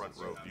have a front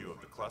row view of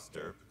the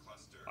cluster,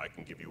 I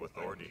can give you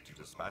authority to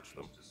dispatch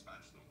them.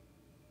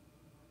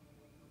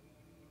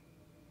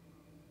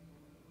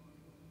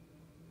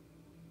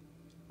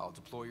 I'll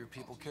deploy your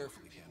people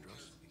carefully,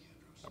 Candros.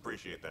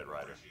 Appreciate that,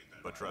 Ryder.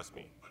 But trust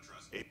me,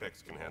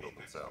 Apex can handle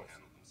themselves.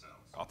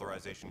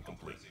 Authorization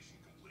complete.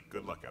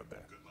 Good luck out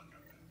there.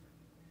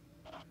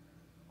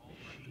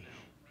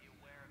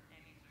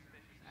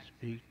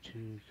 Speak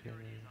to...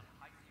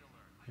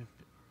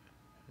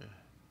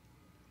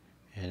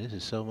 Yeah, this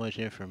is so much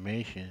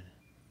information.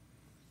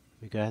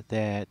 We got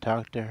that.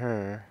 Talk to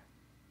her.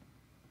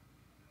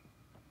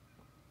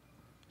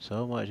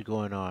 So much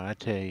going on, I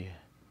tell you.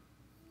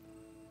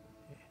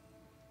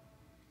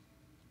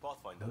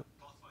 Pathfinder,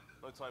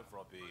 No time for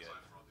our beer yet.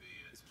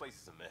 This place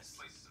is a mess.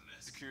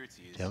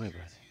 Security is... Tell me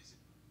about it.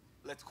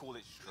 Let's call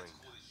it strained.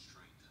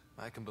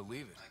 I can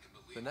believe it.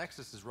 The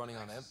Nexus is running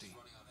on empty.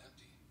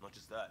 Not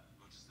just that.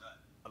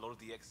 A lot of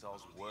the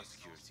exiles were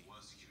security.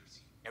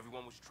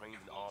 Everyone was trained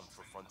and armed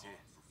for Frontier.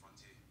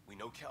 We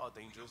know Cat are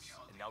dangerous,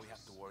 and now we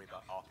have to worry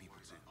about our people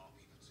too.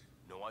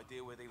 No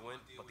idea where they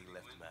went, but they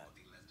left mad.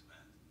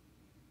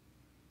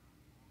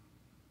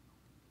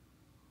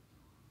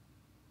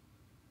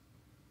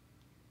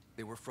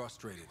 They were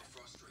frustrated.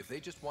 If they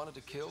just wanted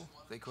to kill,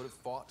 they could have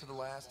fought to the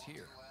last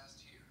here.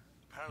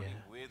 Apparently,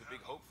 we're the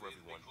big hope for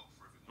everyone.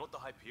 Not the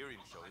Hyperion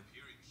showing.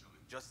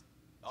 Just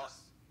us.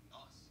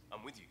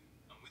 I'm with you.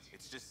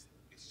 It's just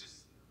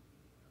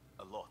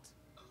a lot.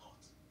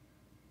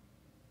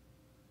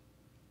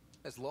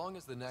 As long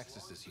as the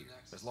Nexus is here,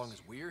 as long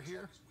as we're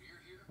here,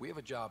 we have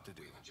a job to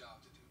do.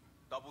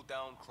 Double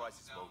down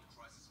crisis mode.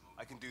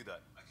 I can do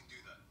that.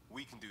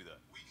 We can do that.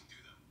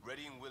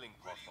 Ready and willing,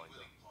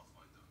 Pathfinder.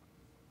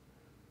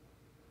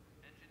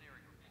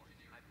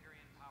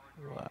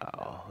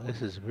 Wow,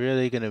 this is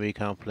really going to be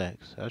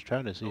complex. I was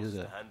trying to see who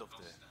the... Handoff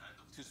there.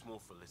 Too small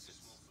for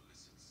lizards.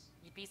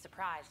 You'd be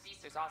surprised.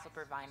 There's also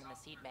Purvine in the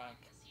seed bank.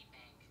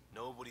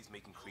 Nobody's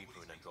making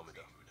Creeper in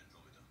Andromeda.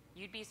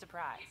 You'd be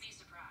surprised.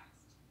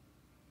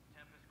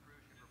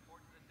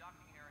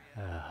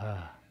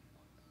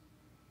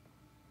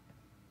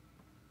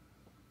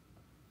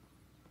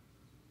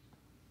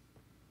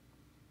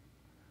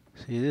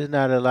 See, there's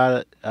not a lot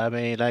of... I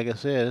mean, like I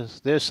said,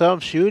 there's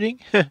some shooting.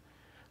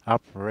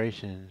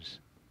 Operations.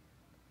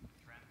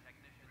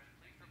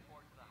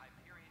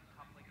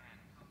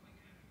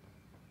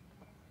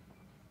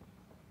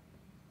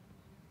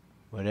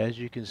 But as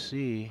you can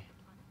see,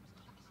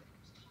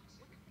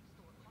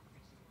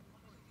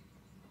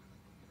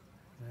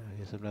 I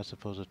guess I'm not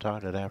supposed to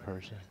talk to that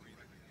person.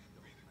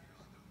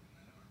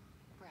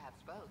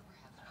 Perhaps both.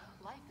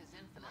 Life is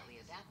infinitely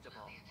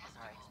adaptable, as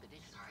our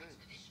expedition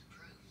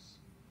proves.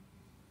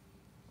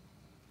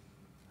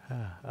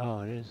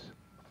 Oh, it is.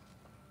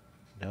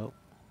 Nope.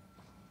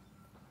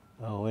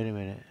 Oh, wait a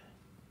minute.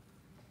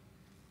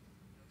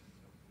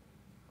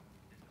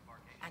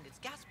 And its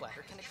gas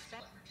bladder can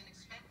expand.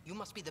 You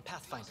must be the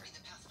Pathfinder.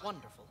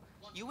 Wonderful.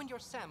 You and your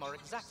Sam are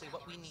exactly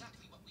what we need.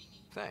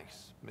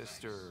 Thanks,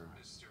 Mr.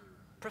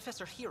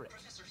 Professor Hewitt,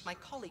 my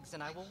colleagues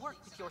and I will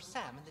work with your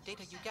Sam and the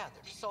data you gather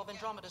to solve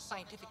Andromeda's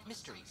scientific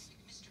mysteries.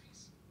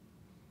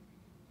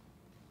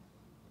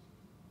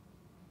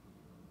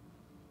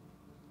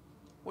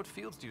 What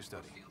fields do you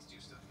study?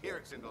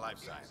 HyperX into life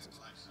sciences.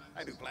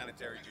 I do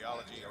planetary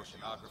geology,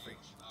 oceanography,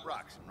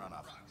 rocks and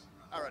runoff.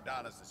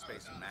 Aradana's the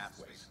space and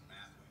mathways.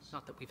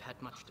 Not that we've had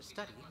much to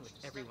study, with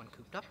everyone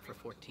cooped up for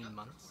 14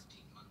 months.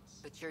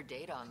 But your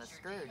data on the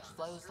Scourge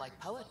flows like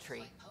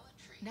poetry.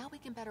 Now we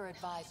can better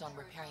advise on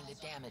repairing the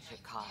damage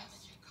it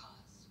caused.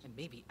 And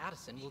maybe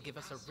Addison will give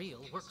us a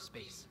real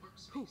workspace.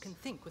 Who can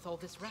think with all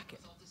this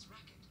racket?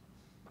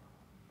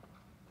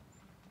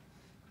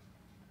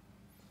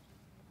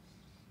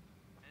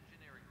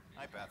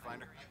 Hi,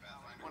 Pathfinder.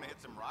 Want to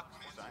hit some rocks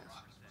for science?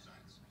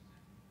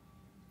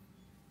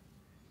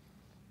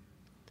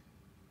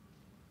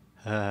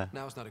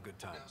 Now's not a good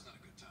time.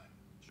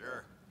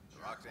 Sure. The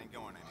rocks ain't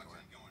going anywhere.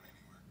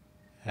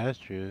 That's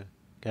true.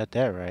 Got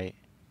that right.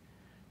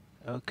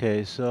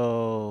 Okay,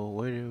 so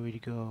where did we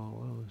go?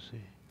 What was it?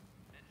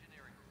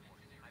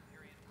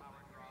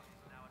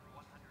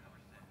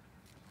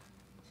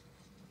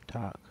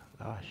 Talk.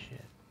 Oh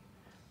shit.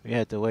 We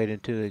have to wait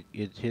until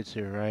it hits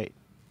it right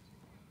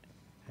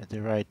at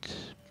the right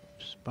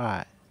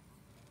spot.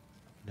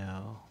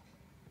 No.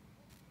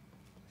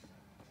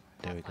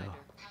 There we go.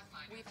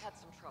 We've had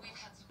some trouble.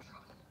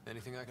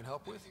 Anything I can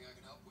help with?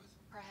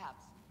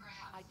 Perhaps.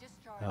 I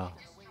discharged an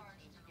away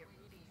team to get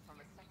readings from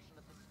a section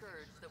of the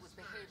Scourge that was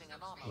behaving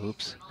anomalous.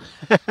 Oops.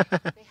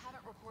 They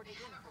haven't reported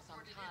in for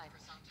some time,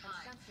 and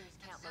sensors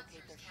can't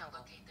locate their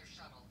shuttle.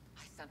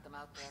 I sent them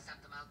out there.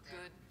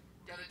 Good,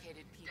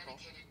 dedicated people.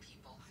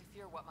 I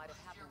fear what might have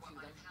happened to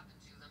them.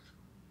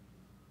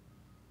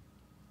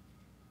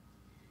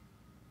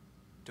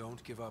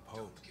 Don't give up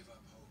hope.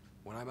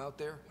 When I'm out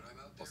there,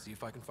 I'll see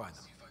if I can find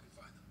them.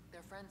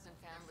 Their friends and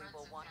family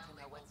will want to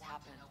know what's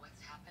happened.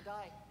 And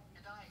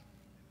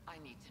I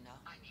need to know.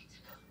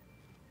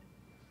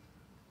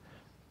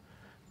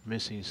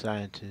 Missing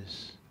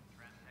scientists.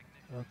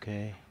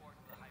 Okay.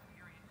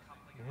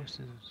 What's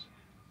this?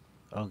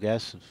 Oh,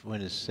 that's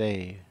when it's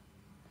saved.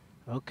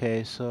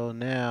 Okay, so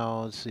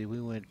now, let's see, we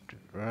went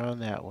around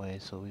that way,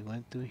 so we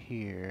went through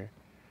here.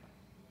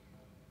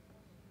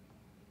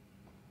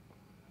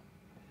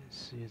 Let's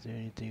see, is there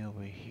anything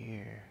over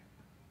here?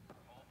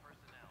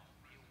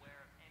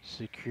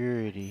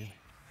 Security.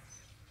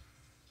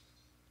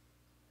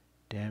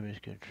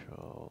 Damage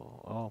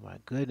control. Oh my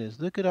goodness,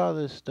 look at all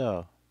this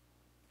stuff.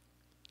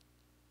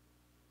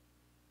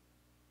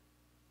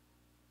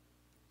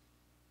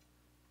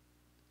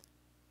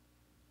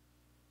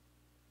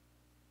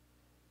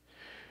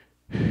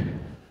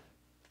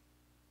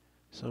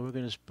 So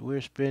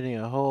we're spending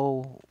a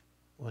whole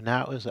Well,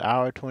 now it's an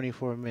hour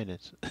 24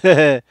 minutes.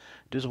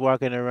 Just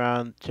walking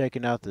around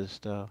checking out this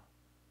stuff.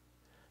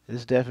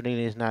 This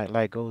definitely is not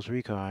like Ghost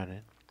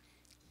Recon.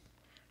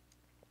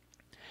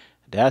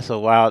 That's a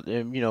wild,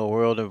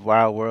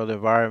 wild world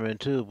environment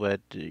too.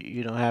 But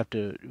you don't have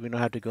to. We don't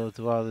have to go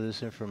through all of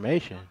this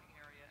information.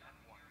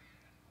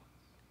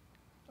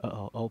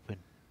 Uh-oh, open.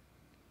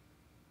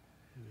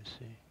 Let me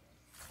see.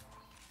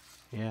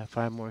 Yeah,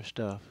 find more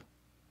stuff.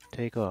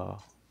 Take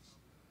all.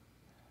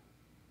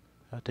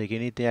 I'll take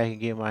anything I can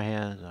get my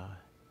hands on.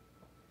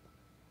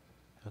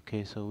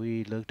 Okay, so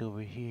we looked over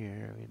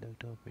here. We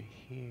looked over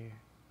here.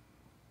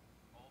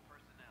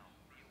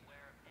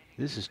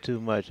 This is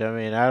too much. I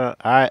mean,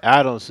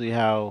 I don't see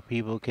how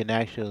people can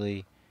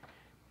actually.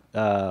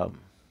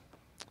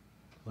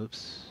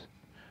 Whoops.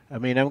 I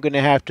mean, I'm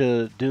gonna have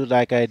to do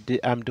like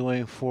I'm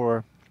doing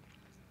for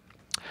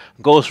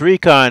Ghost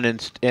Recon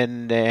and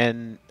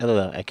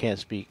I can't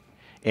speak,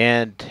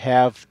 and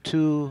have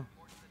two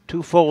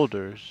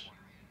folders.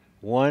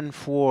 One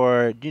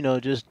for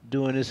just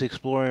doing this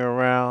exploring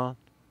around,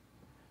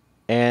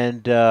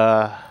 and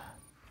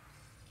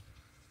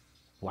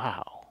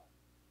wow.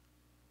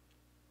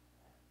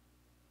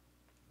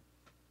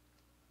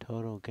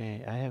 Total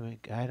gain. I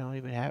don't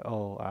even have.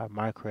 Oh,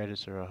 my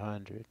credits are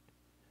 100.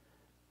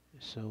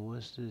 So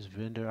what's this?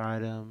 Vendor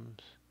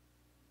items,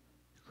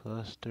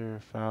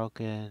 cluster,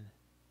 Falcon.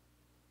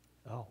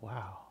 Oh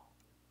wow.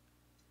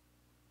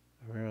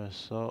 Rare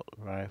assault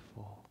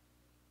rifle.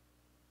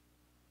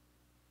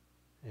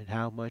 And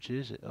how much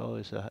is it? Oh,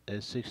 it's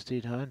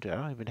 1600. I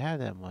don't even have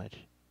that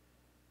much.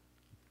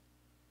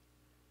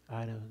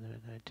 Item number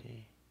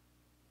 19.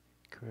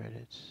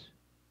 Credits.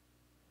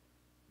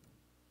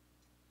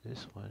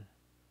 This one.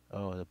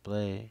 Oh, the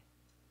blade.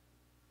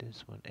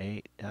 This one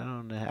 8. I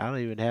don't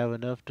even have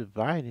enough to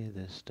buy any of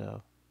this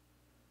stuff.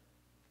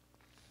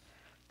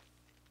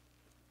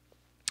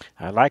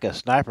 I'd like a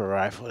sniper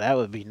rifle. That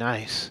would be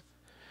nice.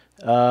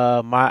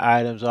 My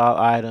items, all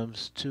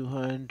items,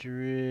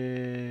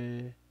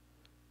 200.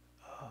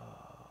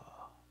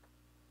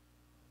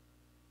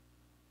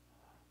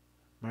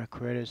 My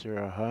credits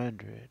are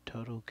 100.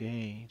 Total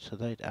gain.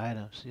 Select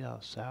items. See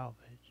all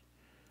salvage.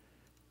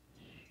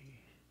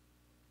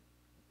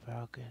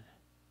 Falcon.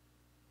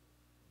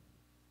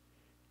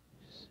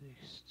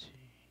 60.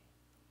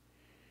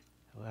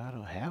 Well,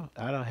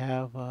 I don't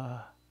have, oh.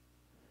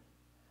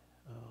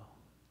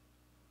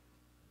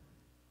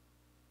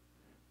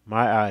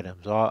 My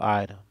items, all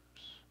items.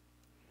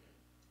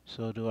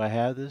 So do I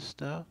have this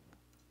stuff?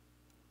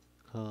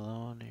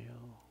 Colonial.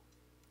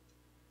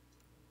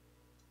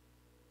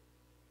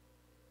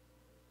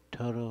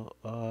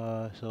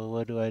 Total, so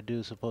what do I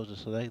do? Supposed to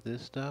select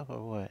this stuff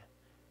or what?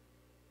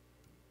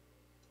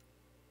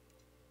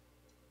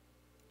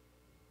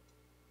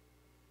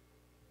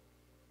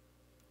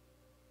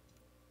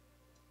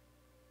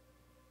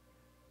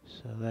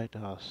 Select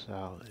all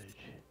salvage.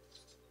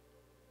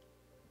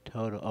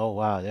 Total, oh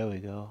wow, there we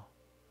go.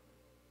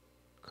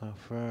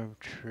 Confirm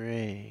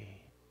trade.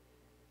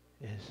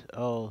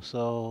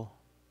 So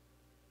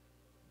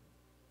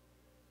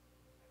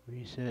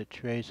reset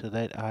trade,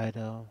 select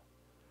item,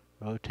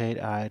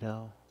 rotate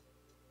item.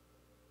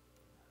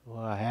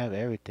 Well, I have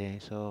everything,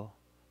 so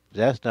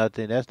that's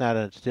nothing. That's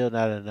not still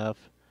not enough.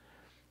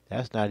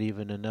 That's not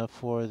even enough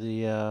for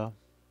the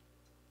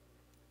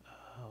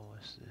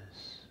what's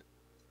this?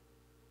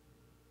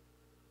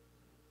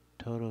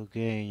 Total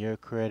gain, your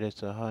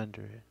credit's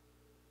 100.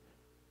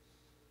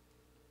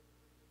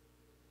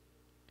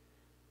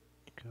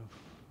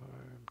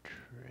 Confirm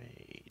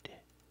trade.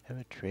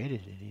 Haven't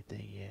traded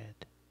anything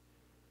yet.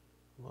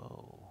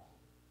 Whoa.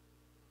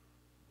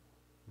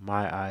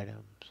 My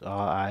items,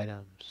 all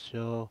items.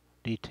 Show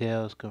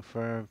details,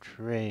 confirm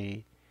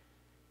trade.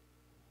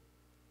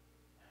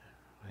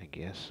 I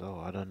guess so,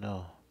 I don't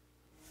know.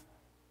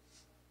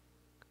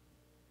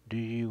 Do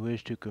you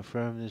wish to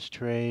confirm this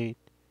trade?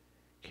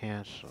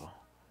 Cancel.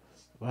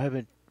 Well, I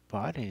haven't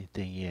bought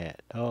anything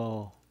yet.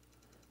 So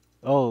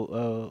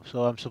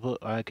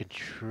I can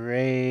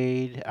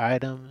trade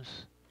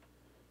items.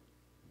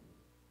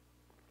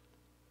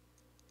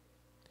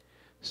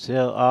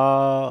 Sell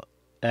all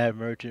at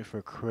merchant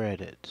for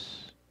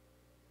credits.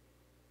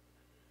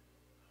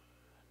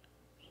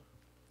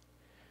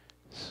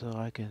 So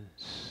I can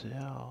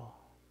sell.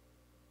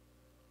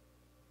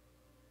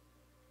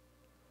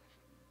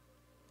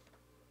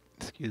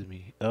 Excuse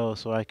me. Oh,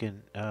 so I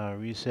can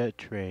reset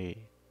trade.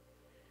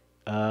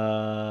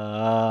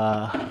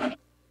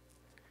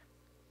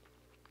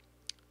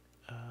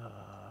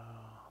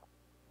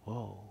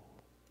 Whoa.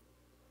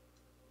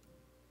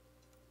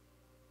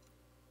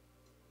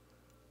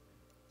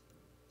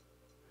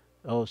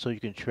 Oh, so you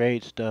can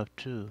trade stuff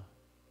too.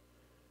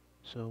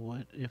 So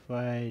what if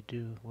I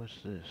do,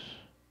 what's this?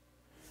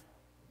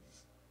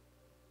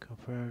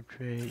 Confirm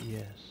trade,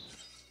 yes.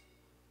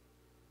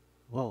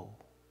 Whoa.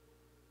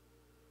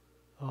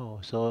 Oh,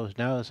 so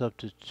now it's up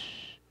to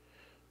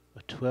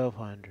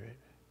 1200.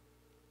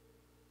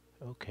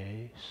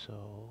 Okay,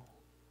 so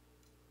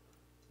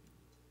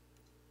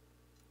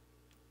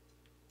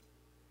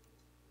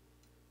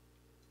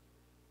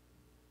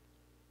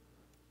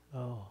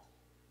Oh,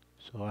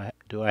 so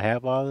do I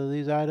have all of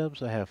these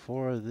items? I have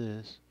 4 of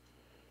this,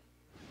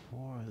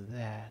 4 of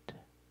that.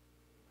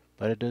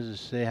 But it doesn't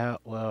say how.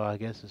 Well, I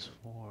guess it's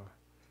 4.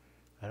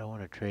 I don't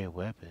want to trade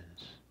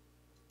weapons.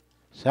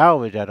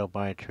 Salvage, I don't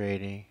mind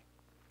trading.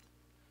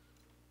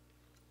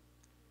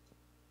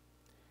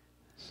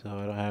 So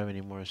I don't have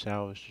any more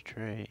salvage to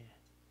trade.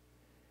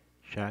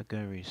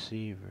 Shotgun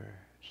receiver,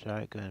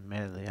 shotgun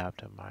medley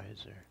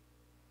optimizer.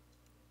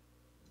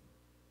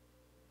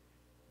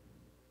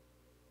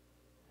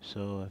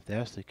 So if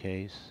that's the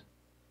case,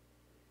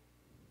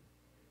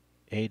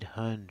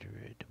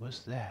 800. What's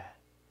that?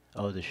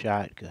 Oh, the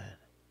shotgun.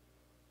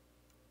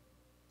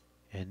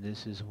 And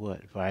this is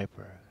what?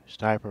 Viper.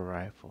 Sniper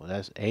rifle.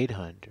 That's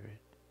 800.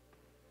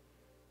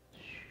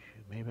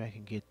 Shoot, maybe I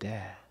can get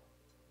that.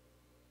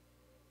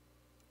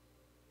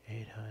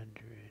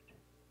 800.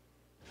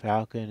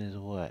 Falcon is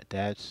what?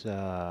 That's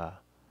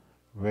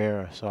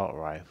rare assault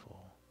rifle.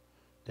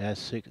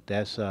 That's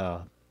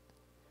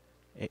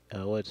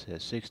what's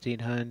that?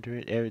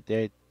 1600.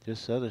 Everything.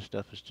 This other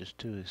stuff is just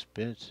too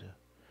expensive.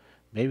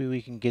 Maybe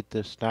we can get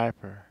the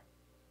sniper.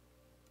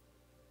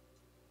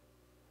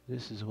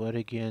 This is what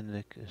again?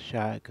 The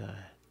shotgun.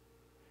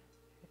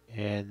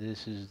 And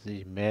this is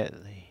the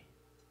medley.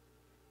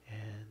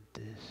 And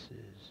this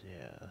is,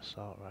 yeah,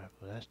 assault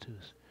rifle. That's too.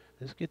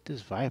 Let's get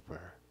this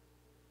Viper.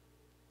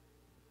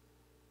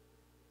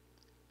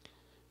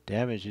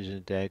 Damage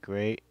isn't that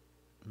great.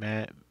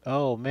 Man,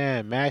 oh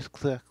man, max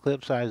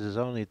clip size is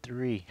only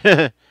 3.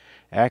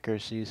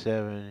 Accuracy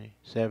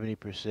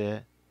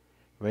 70%.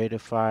 Rate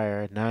of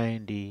fire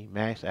 90.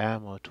 Max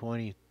ammo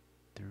 20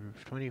 through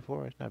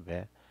 24. It's not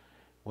bad.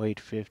 Weight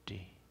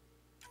 50.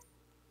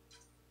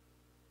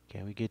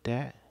 Can we get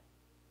that?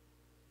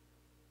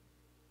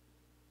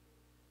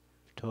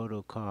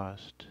 Total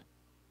cost.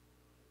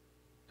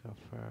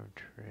 Confirm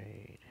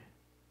trade.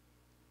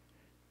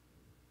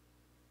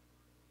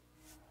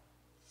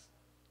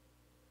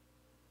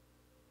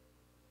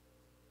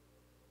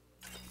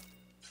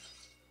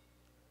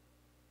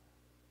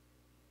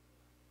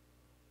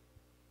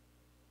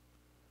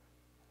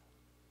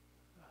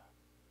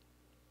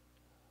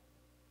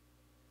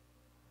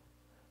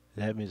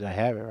 That means I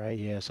have it, right?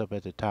 Yeah, it's up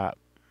at the top.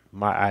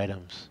 My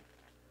items.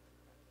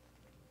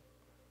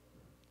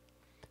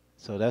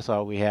 So that's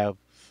all we have.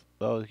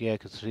 Oh, yeah,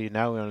 because see,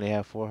 now we only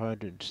have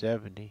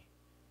 470.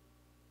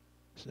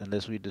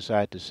 Unless we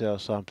decide to sell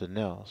something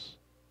else.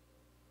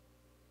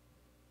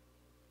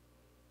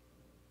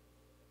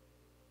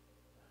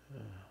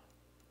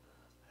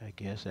 I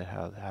guess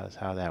that's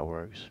how that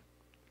works.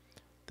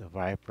 The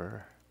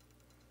Viper.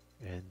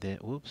 And then,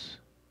 whoops.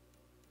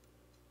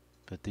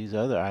 But these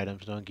other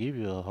items don't give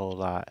you a whole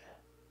lot.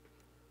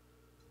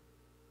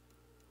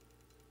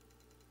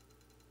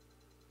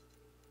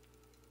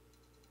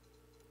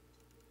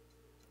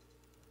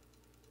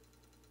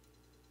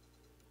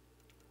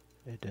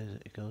 It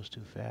doesn't, it goes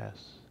too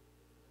fast.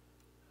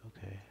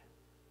 Okay.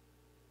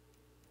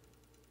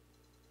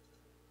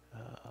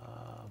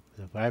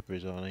 The Viper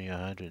is only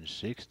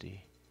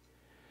 160.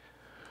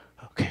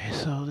 Okay,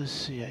 so let's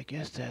see. I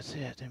guess that's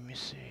it. Let me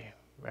see.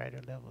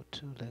 Rider level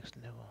 2, Lex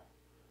level.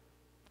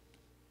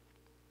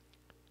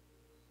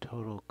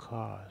 Total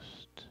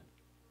cost.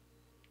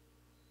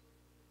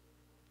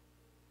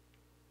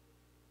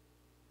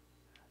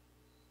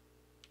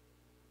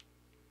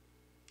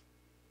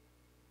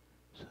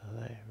 So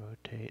I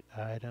rotate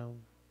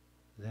item.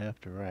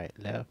 Left or right?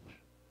 Left.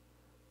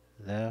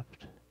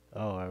 Left.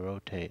 Oh, I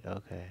rotate.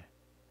 Okay.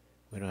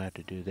 We don't have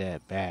to do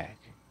that. Back.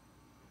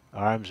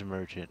 Arms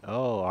merchant.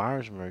 Oh,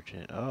 arms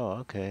merchant. Oh,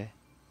 okay.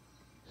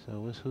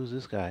 So who's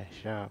this guy?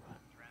 Shop.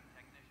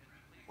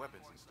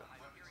 Weapons and stuff.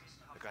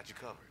 I got you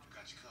covered.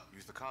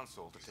 Use the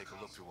console to take a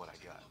look through what I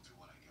got.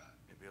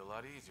 It'd be a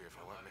lot easier if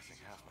I weren't missing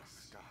half my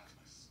stock.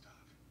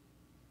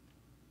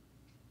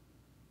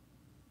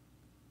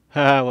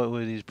 Haha, what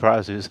were these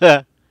prices?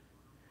 Ouch.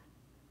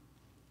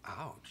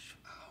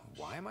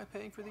 Why am I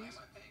paying for these?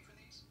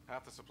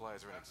 Half the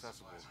supplies are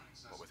inaccessible,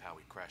 what with how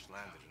we crash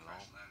landed and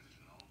all.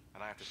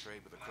 And I have to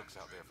trade with the crooks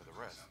out there for the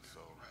rest, so...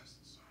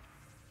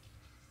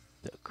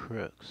 The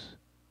crooks.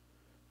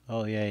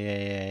 Oh,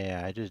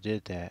 yeah. I just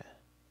did that.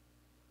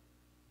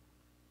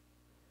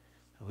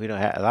 We don't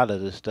have a lot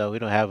of this stuff. We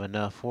don't have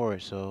enough for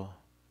it, so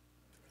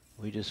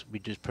we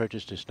just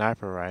purchased a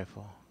sniper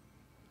rifle.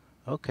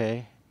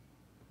 Okay.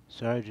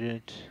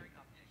 Sergeant.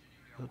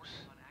 Oops.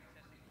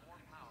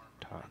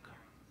 Talk.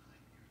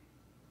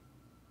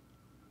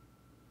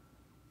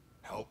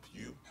 Help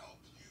you?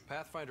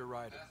 Pathfinder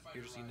rider.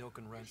 Here to see Nilk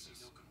and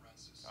Rensis.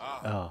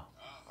 Ah. Oh.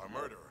 Our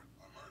murderer.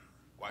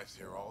 Wife's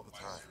here all the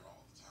time.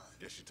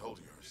 Guess she told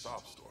you her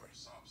sob story.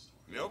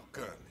 Nilk,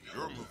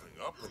 you're moving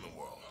up in the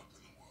world.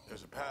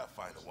 There's a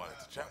Pathfinder wanted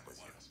to chat with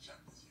you.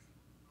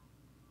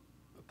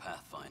 A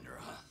Pathfinder,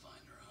 huh?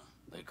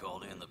 They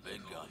called in the big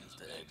guns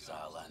to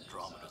exile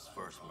Andromeda's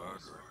first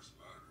murderer.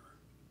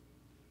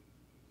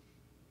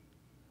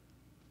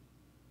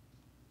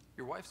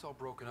 Your wife's all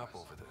broken up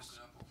over this.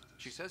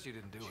 She says you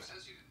didn't do it,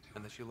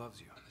 and that she loves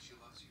you.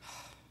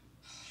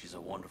 She's a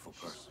wonderful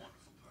person.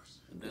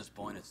 At this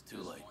point, it's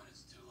too late.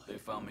 They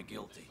found me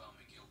guilty.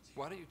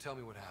 Why don't you tell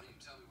me what happened?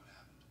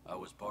 I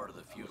was part of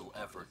the futile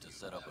effort to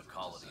set up a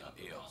colony on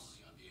Eos.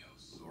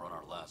 We were on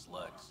our last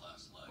legs,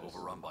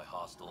 overrun by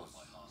hostiles,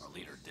 our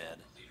leader dead.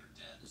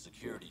 The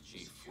security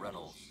chief,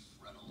 Reynolds,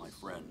 my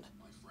friend,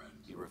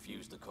 he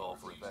refused to call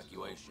for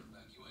evacuation.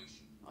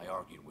 I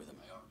argued with him.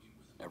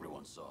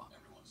 Everyone saw.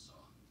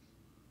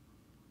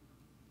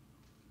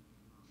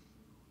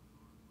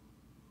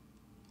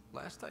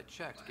 Last I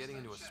checked, getting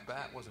into a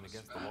spat wasn't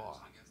against the law.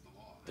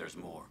 There's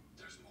more.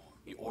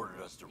 He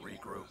ordered us to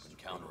regroup and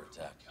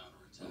counterattack.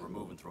 We were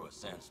moving through a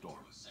sandstorm.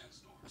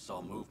 I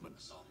saw movement,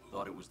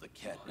 thought it was the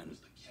Ket, and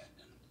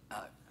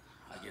I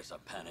guess I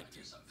panicked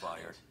and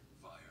fired.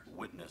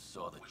 Witness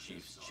saw the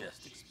chief's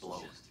chest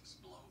explode.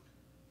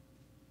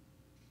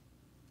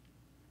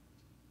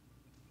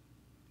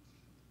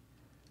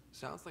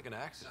 Sounds like an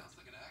accident.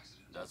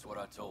 That's what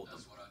I told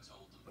them.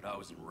 But I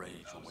was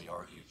enraged when we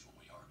argued.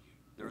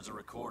 There's a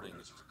recording.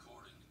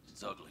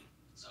 It's ugly.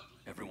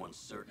 Everyone's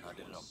certain I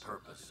did it on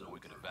purpose so we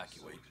could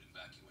evacuate.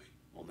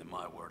 Only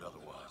my word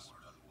otherwise.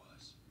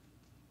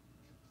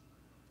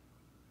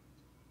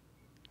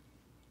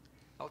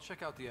 I'll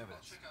check out the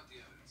evidence.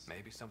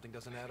 Maybe something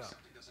doesn't add up.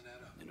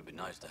 It'd be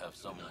nice to have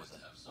someone with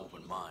an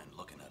open mind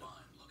looking at it.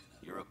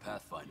 You're a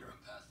Pathfinder.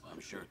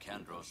 I'm sure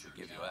Kandros would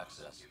give you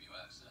access.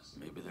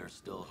 Maybe there's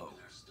still hope.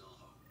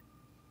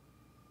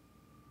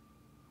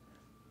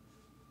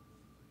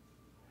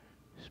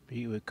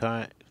 Speak with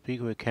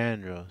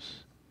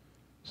Kandros.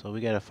 So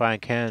we gotta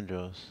find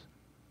Kandros.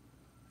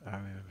 I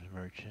remember the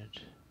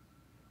merchant.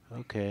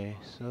 Okay,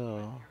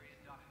 so.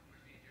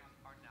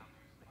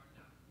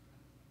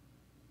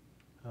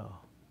 Oh.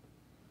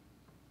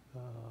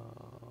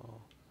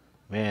 Oh.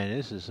 Man,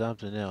 this is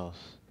something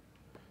else.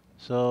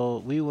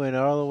 So we went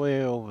all the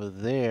way over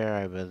there,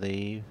 I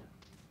believe.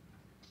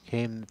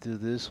 Came through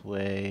this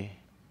way.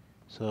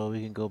 So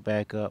we can go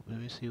back up. Let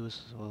me see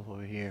what's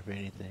over here, if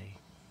anything.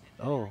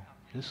 Oh,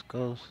 this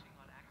goes.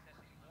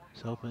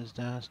 This opens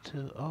down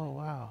too. Oh,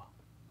 wow.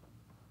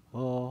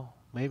 Well,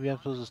 maybe I'm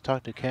supposed to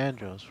talk to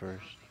Kandros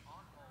first.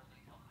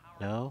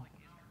 No?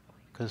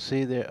 Cause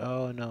see there.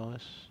 Oh no,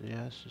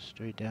 it's just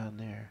straight down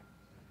there.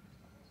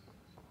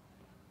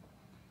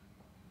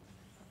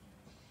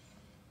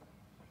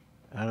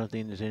 I don't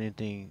think there's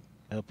anything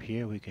up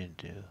here we can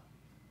do.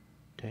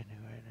 Technically,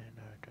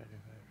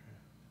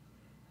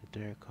 the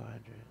third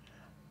quadrant.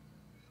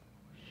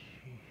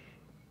 Sheesh.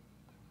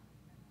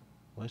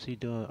 What's he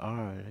doing?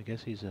 Armed? I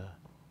guess he's a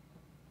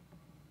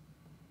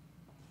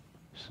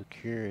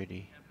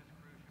security.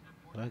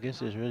 Well, I guess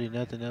there's really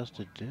nothing else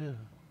to do.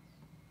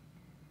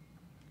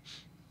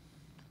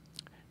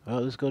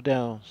 Well, let's go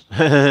down.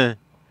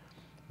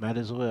 Might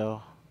as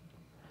well.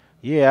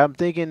 Yeah, I'm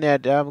thinking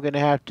that I'm gonna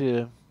have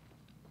to,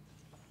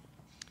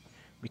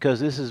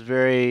 because this is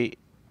very,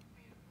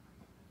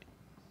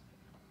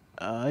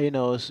 you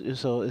know, it's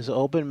an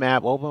open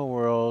map, open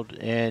world,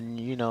 and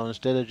you know,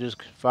 instead of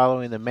just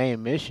following the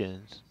main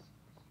missions.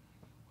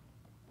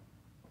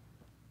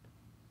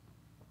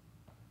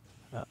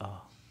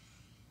 Uh-oh.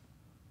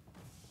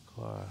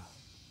 Cora.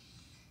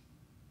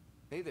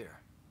 Hey there.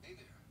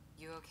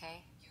 You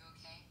okay?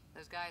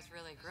 Those guys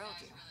really grilled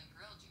you.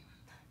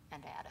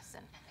 And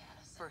Addison.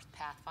 First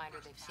Pathfinder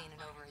they've seen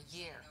in over a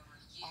year.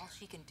 All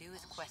she can do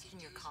is question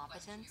your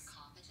competence?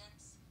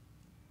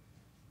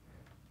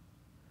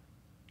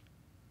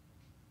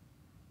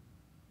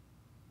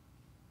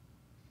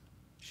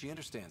 She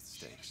understands the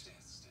stakes.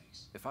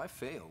 If I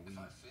fail, we...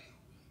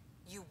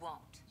 You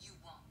won't.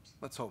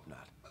 Let's hope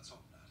not.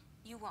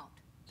 You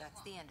won't.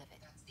 That's the end of it.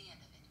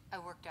 I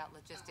worked out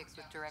logistics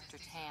with Director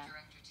Tan.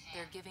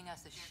 They're giving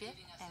us a ship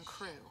and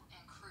crew.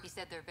 He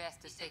said their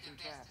best is taking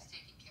care of it.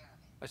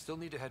 I still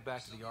need to head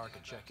back to the Ark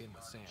and check in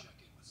with Sam.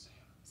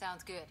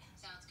 Sounds good.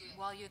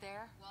 While you're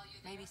there,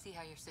 maybe see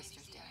how your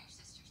sister's doing.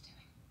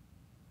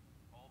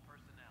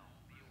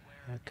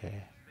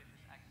 Okay.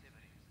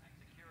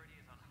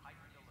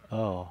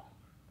 Oh.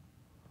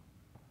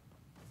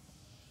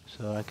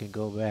 So I can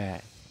go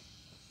back.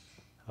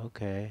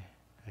 Okay,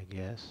 I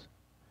guess.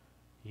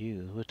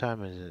 Use. What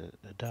time is it?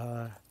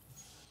 $1.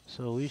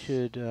 So we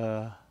should,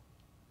 I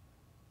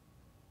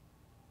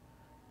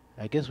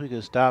guess we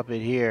could stop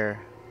it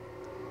here.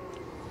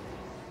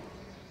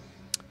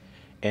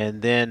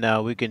 And then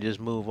we can just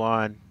move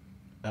on.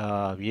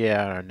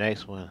 Yeah, our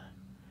next one.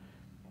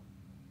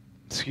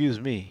 Excuse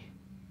me.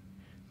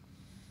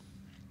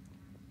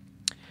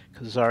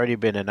 Because it's already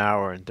been 1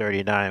 hour and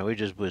 39. We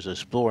just was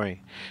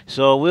exploring.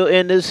 So we'll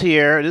end this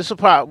here. This is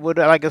what,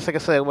 like I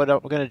said, what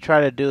we're going to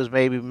try to do is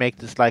maybe make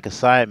this like a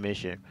side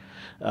mission.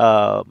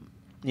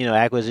 You know,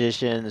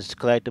 acquisitions,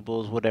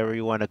 collectibles, whatever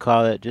you want to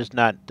call it. Just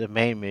not the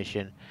main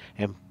mission.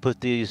 And put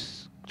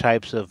these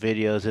types of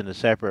videos in a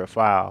separate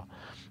file.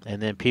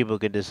 And then people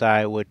can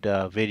decide what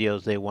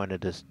videos they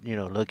wanted to, you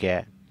know, look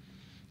at.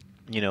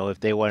 You know, if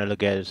they want to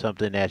look at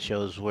something that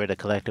shows where the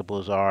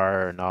collectibles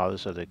are and all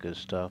this other good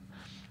stuff.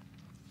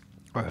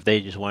 or if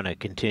they just want to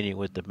continue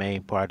with the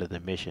main part of the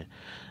mission.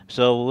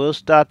 So we'll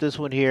stop this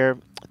one here.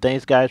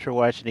 Thanks guys for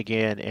watching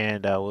again,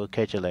 and we'll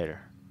catch you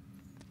later.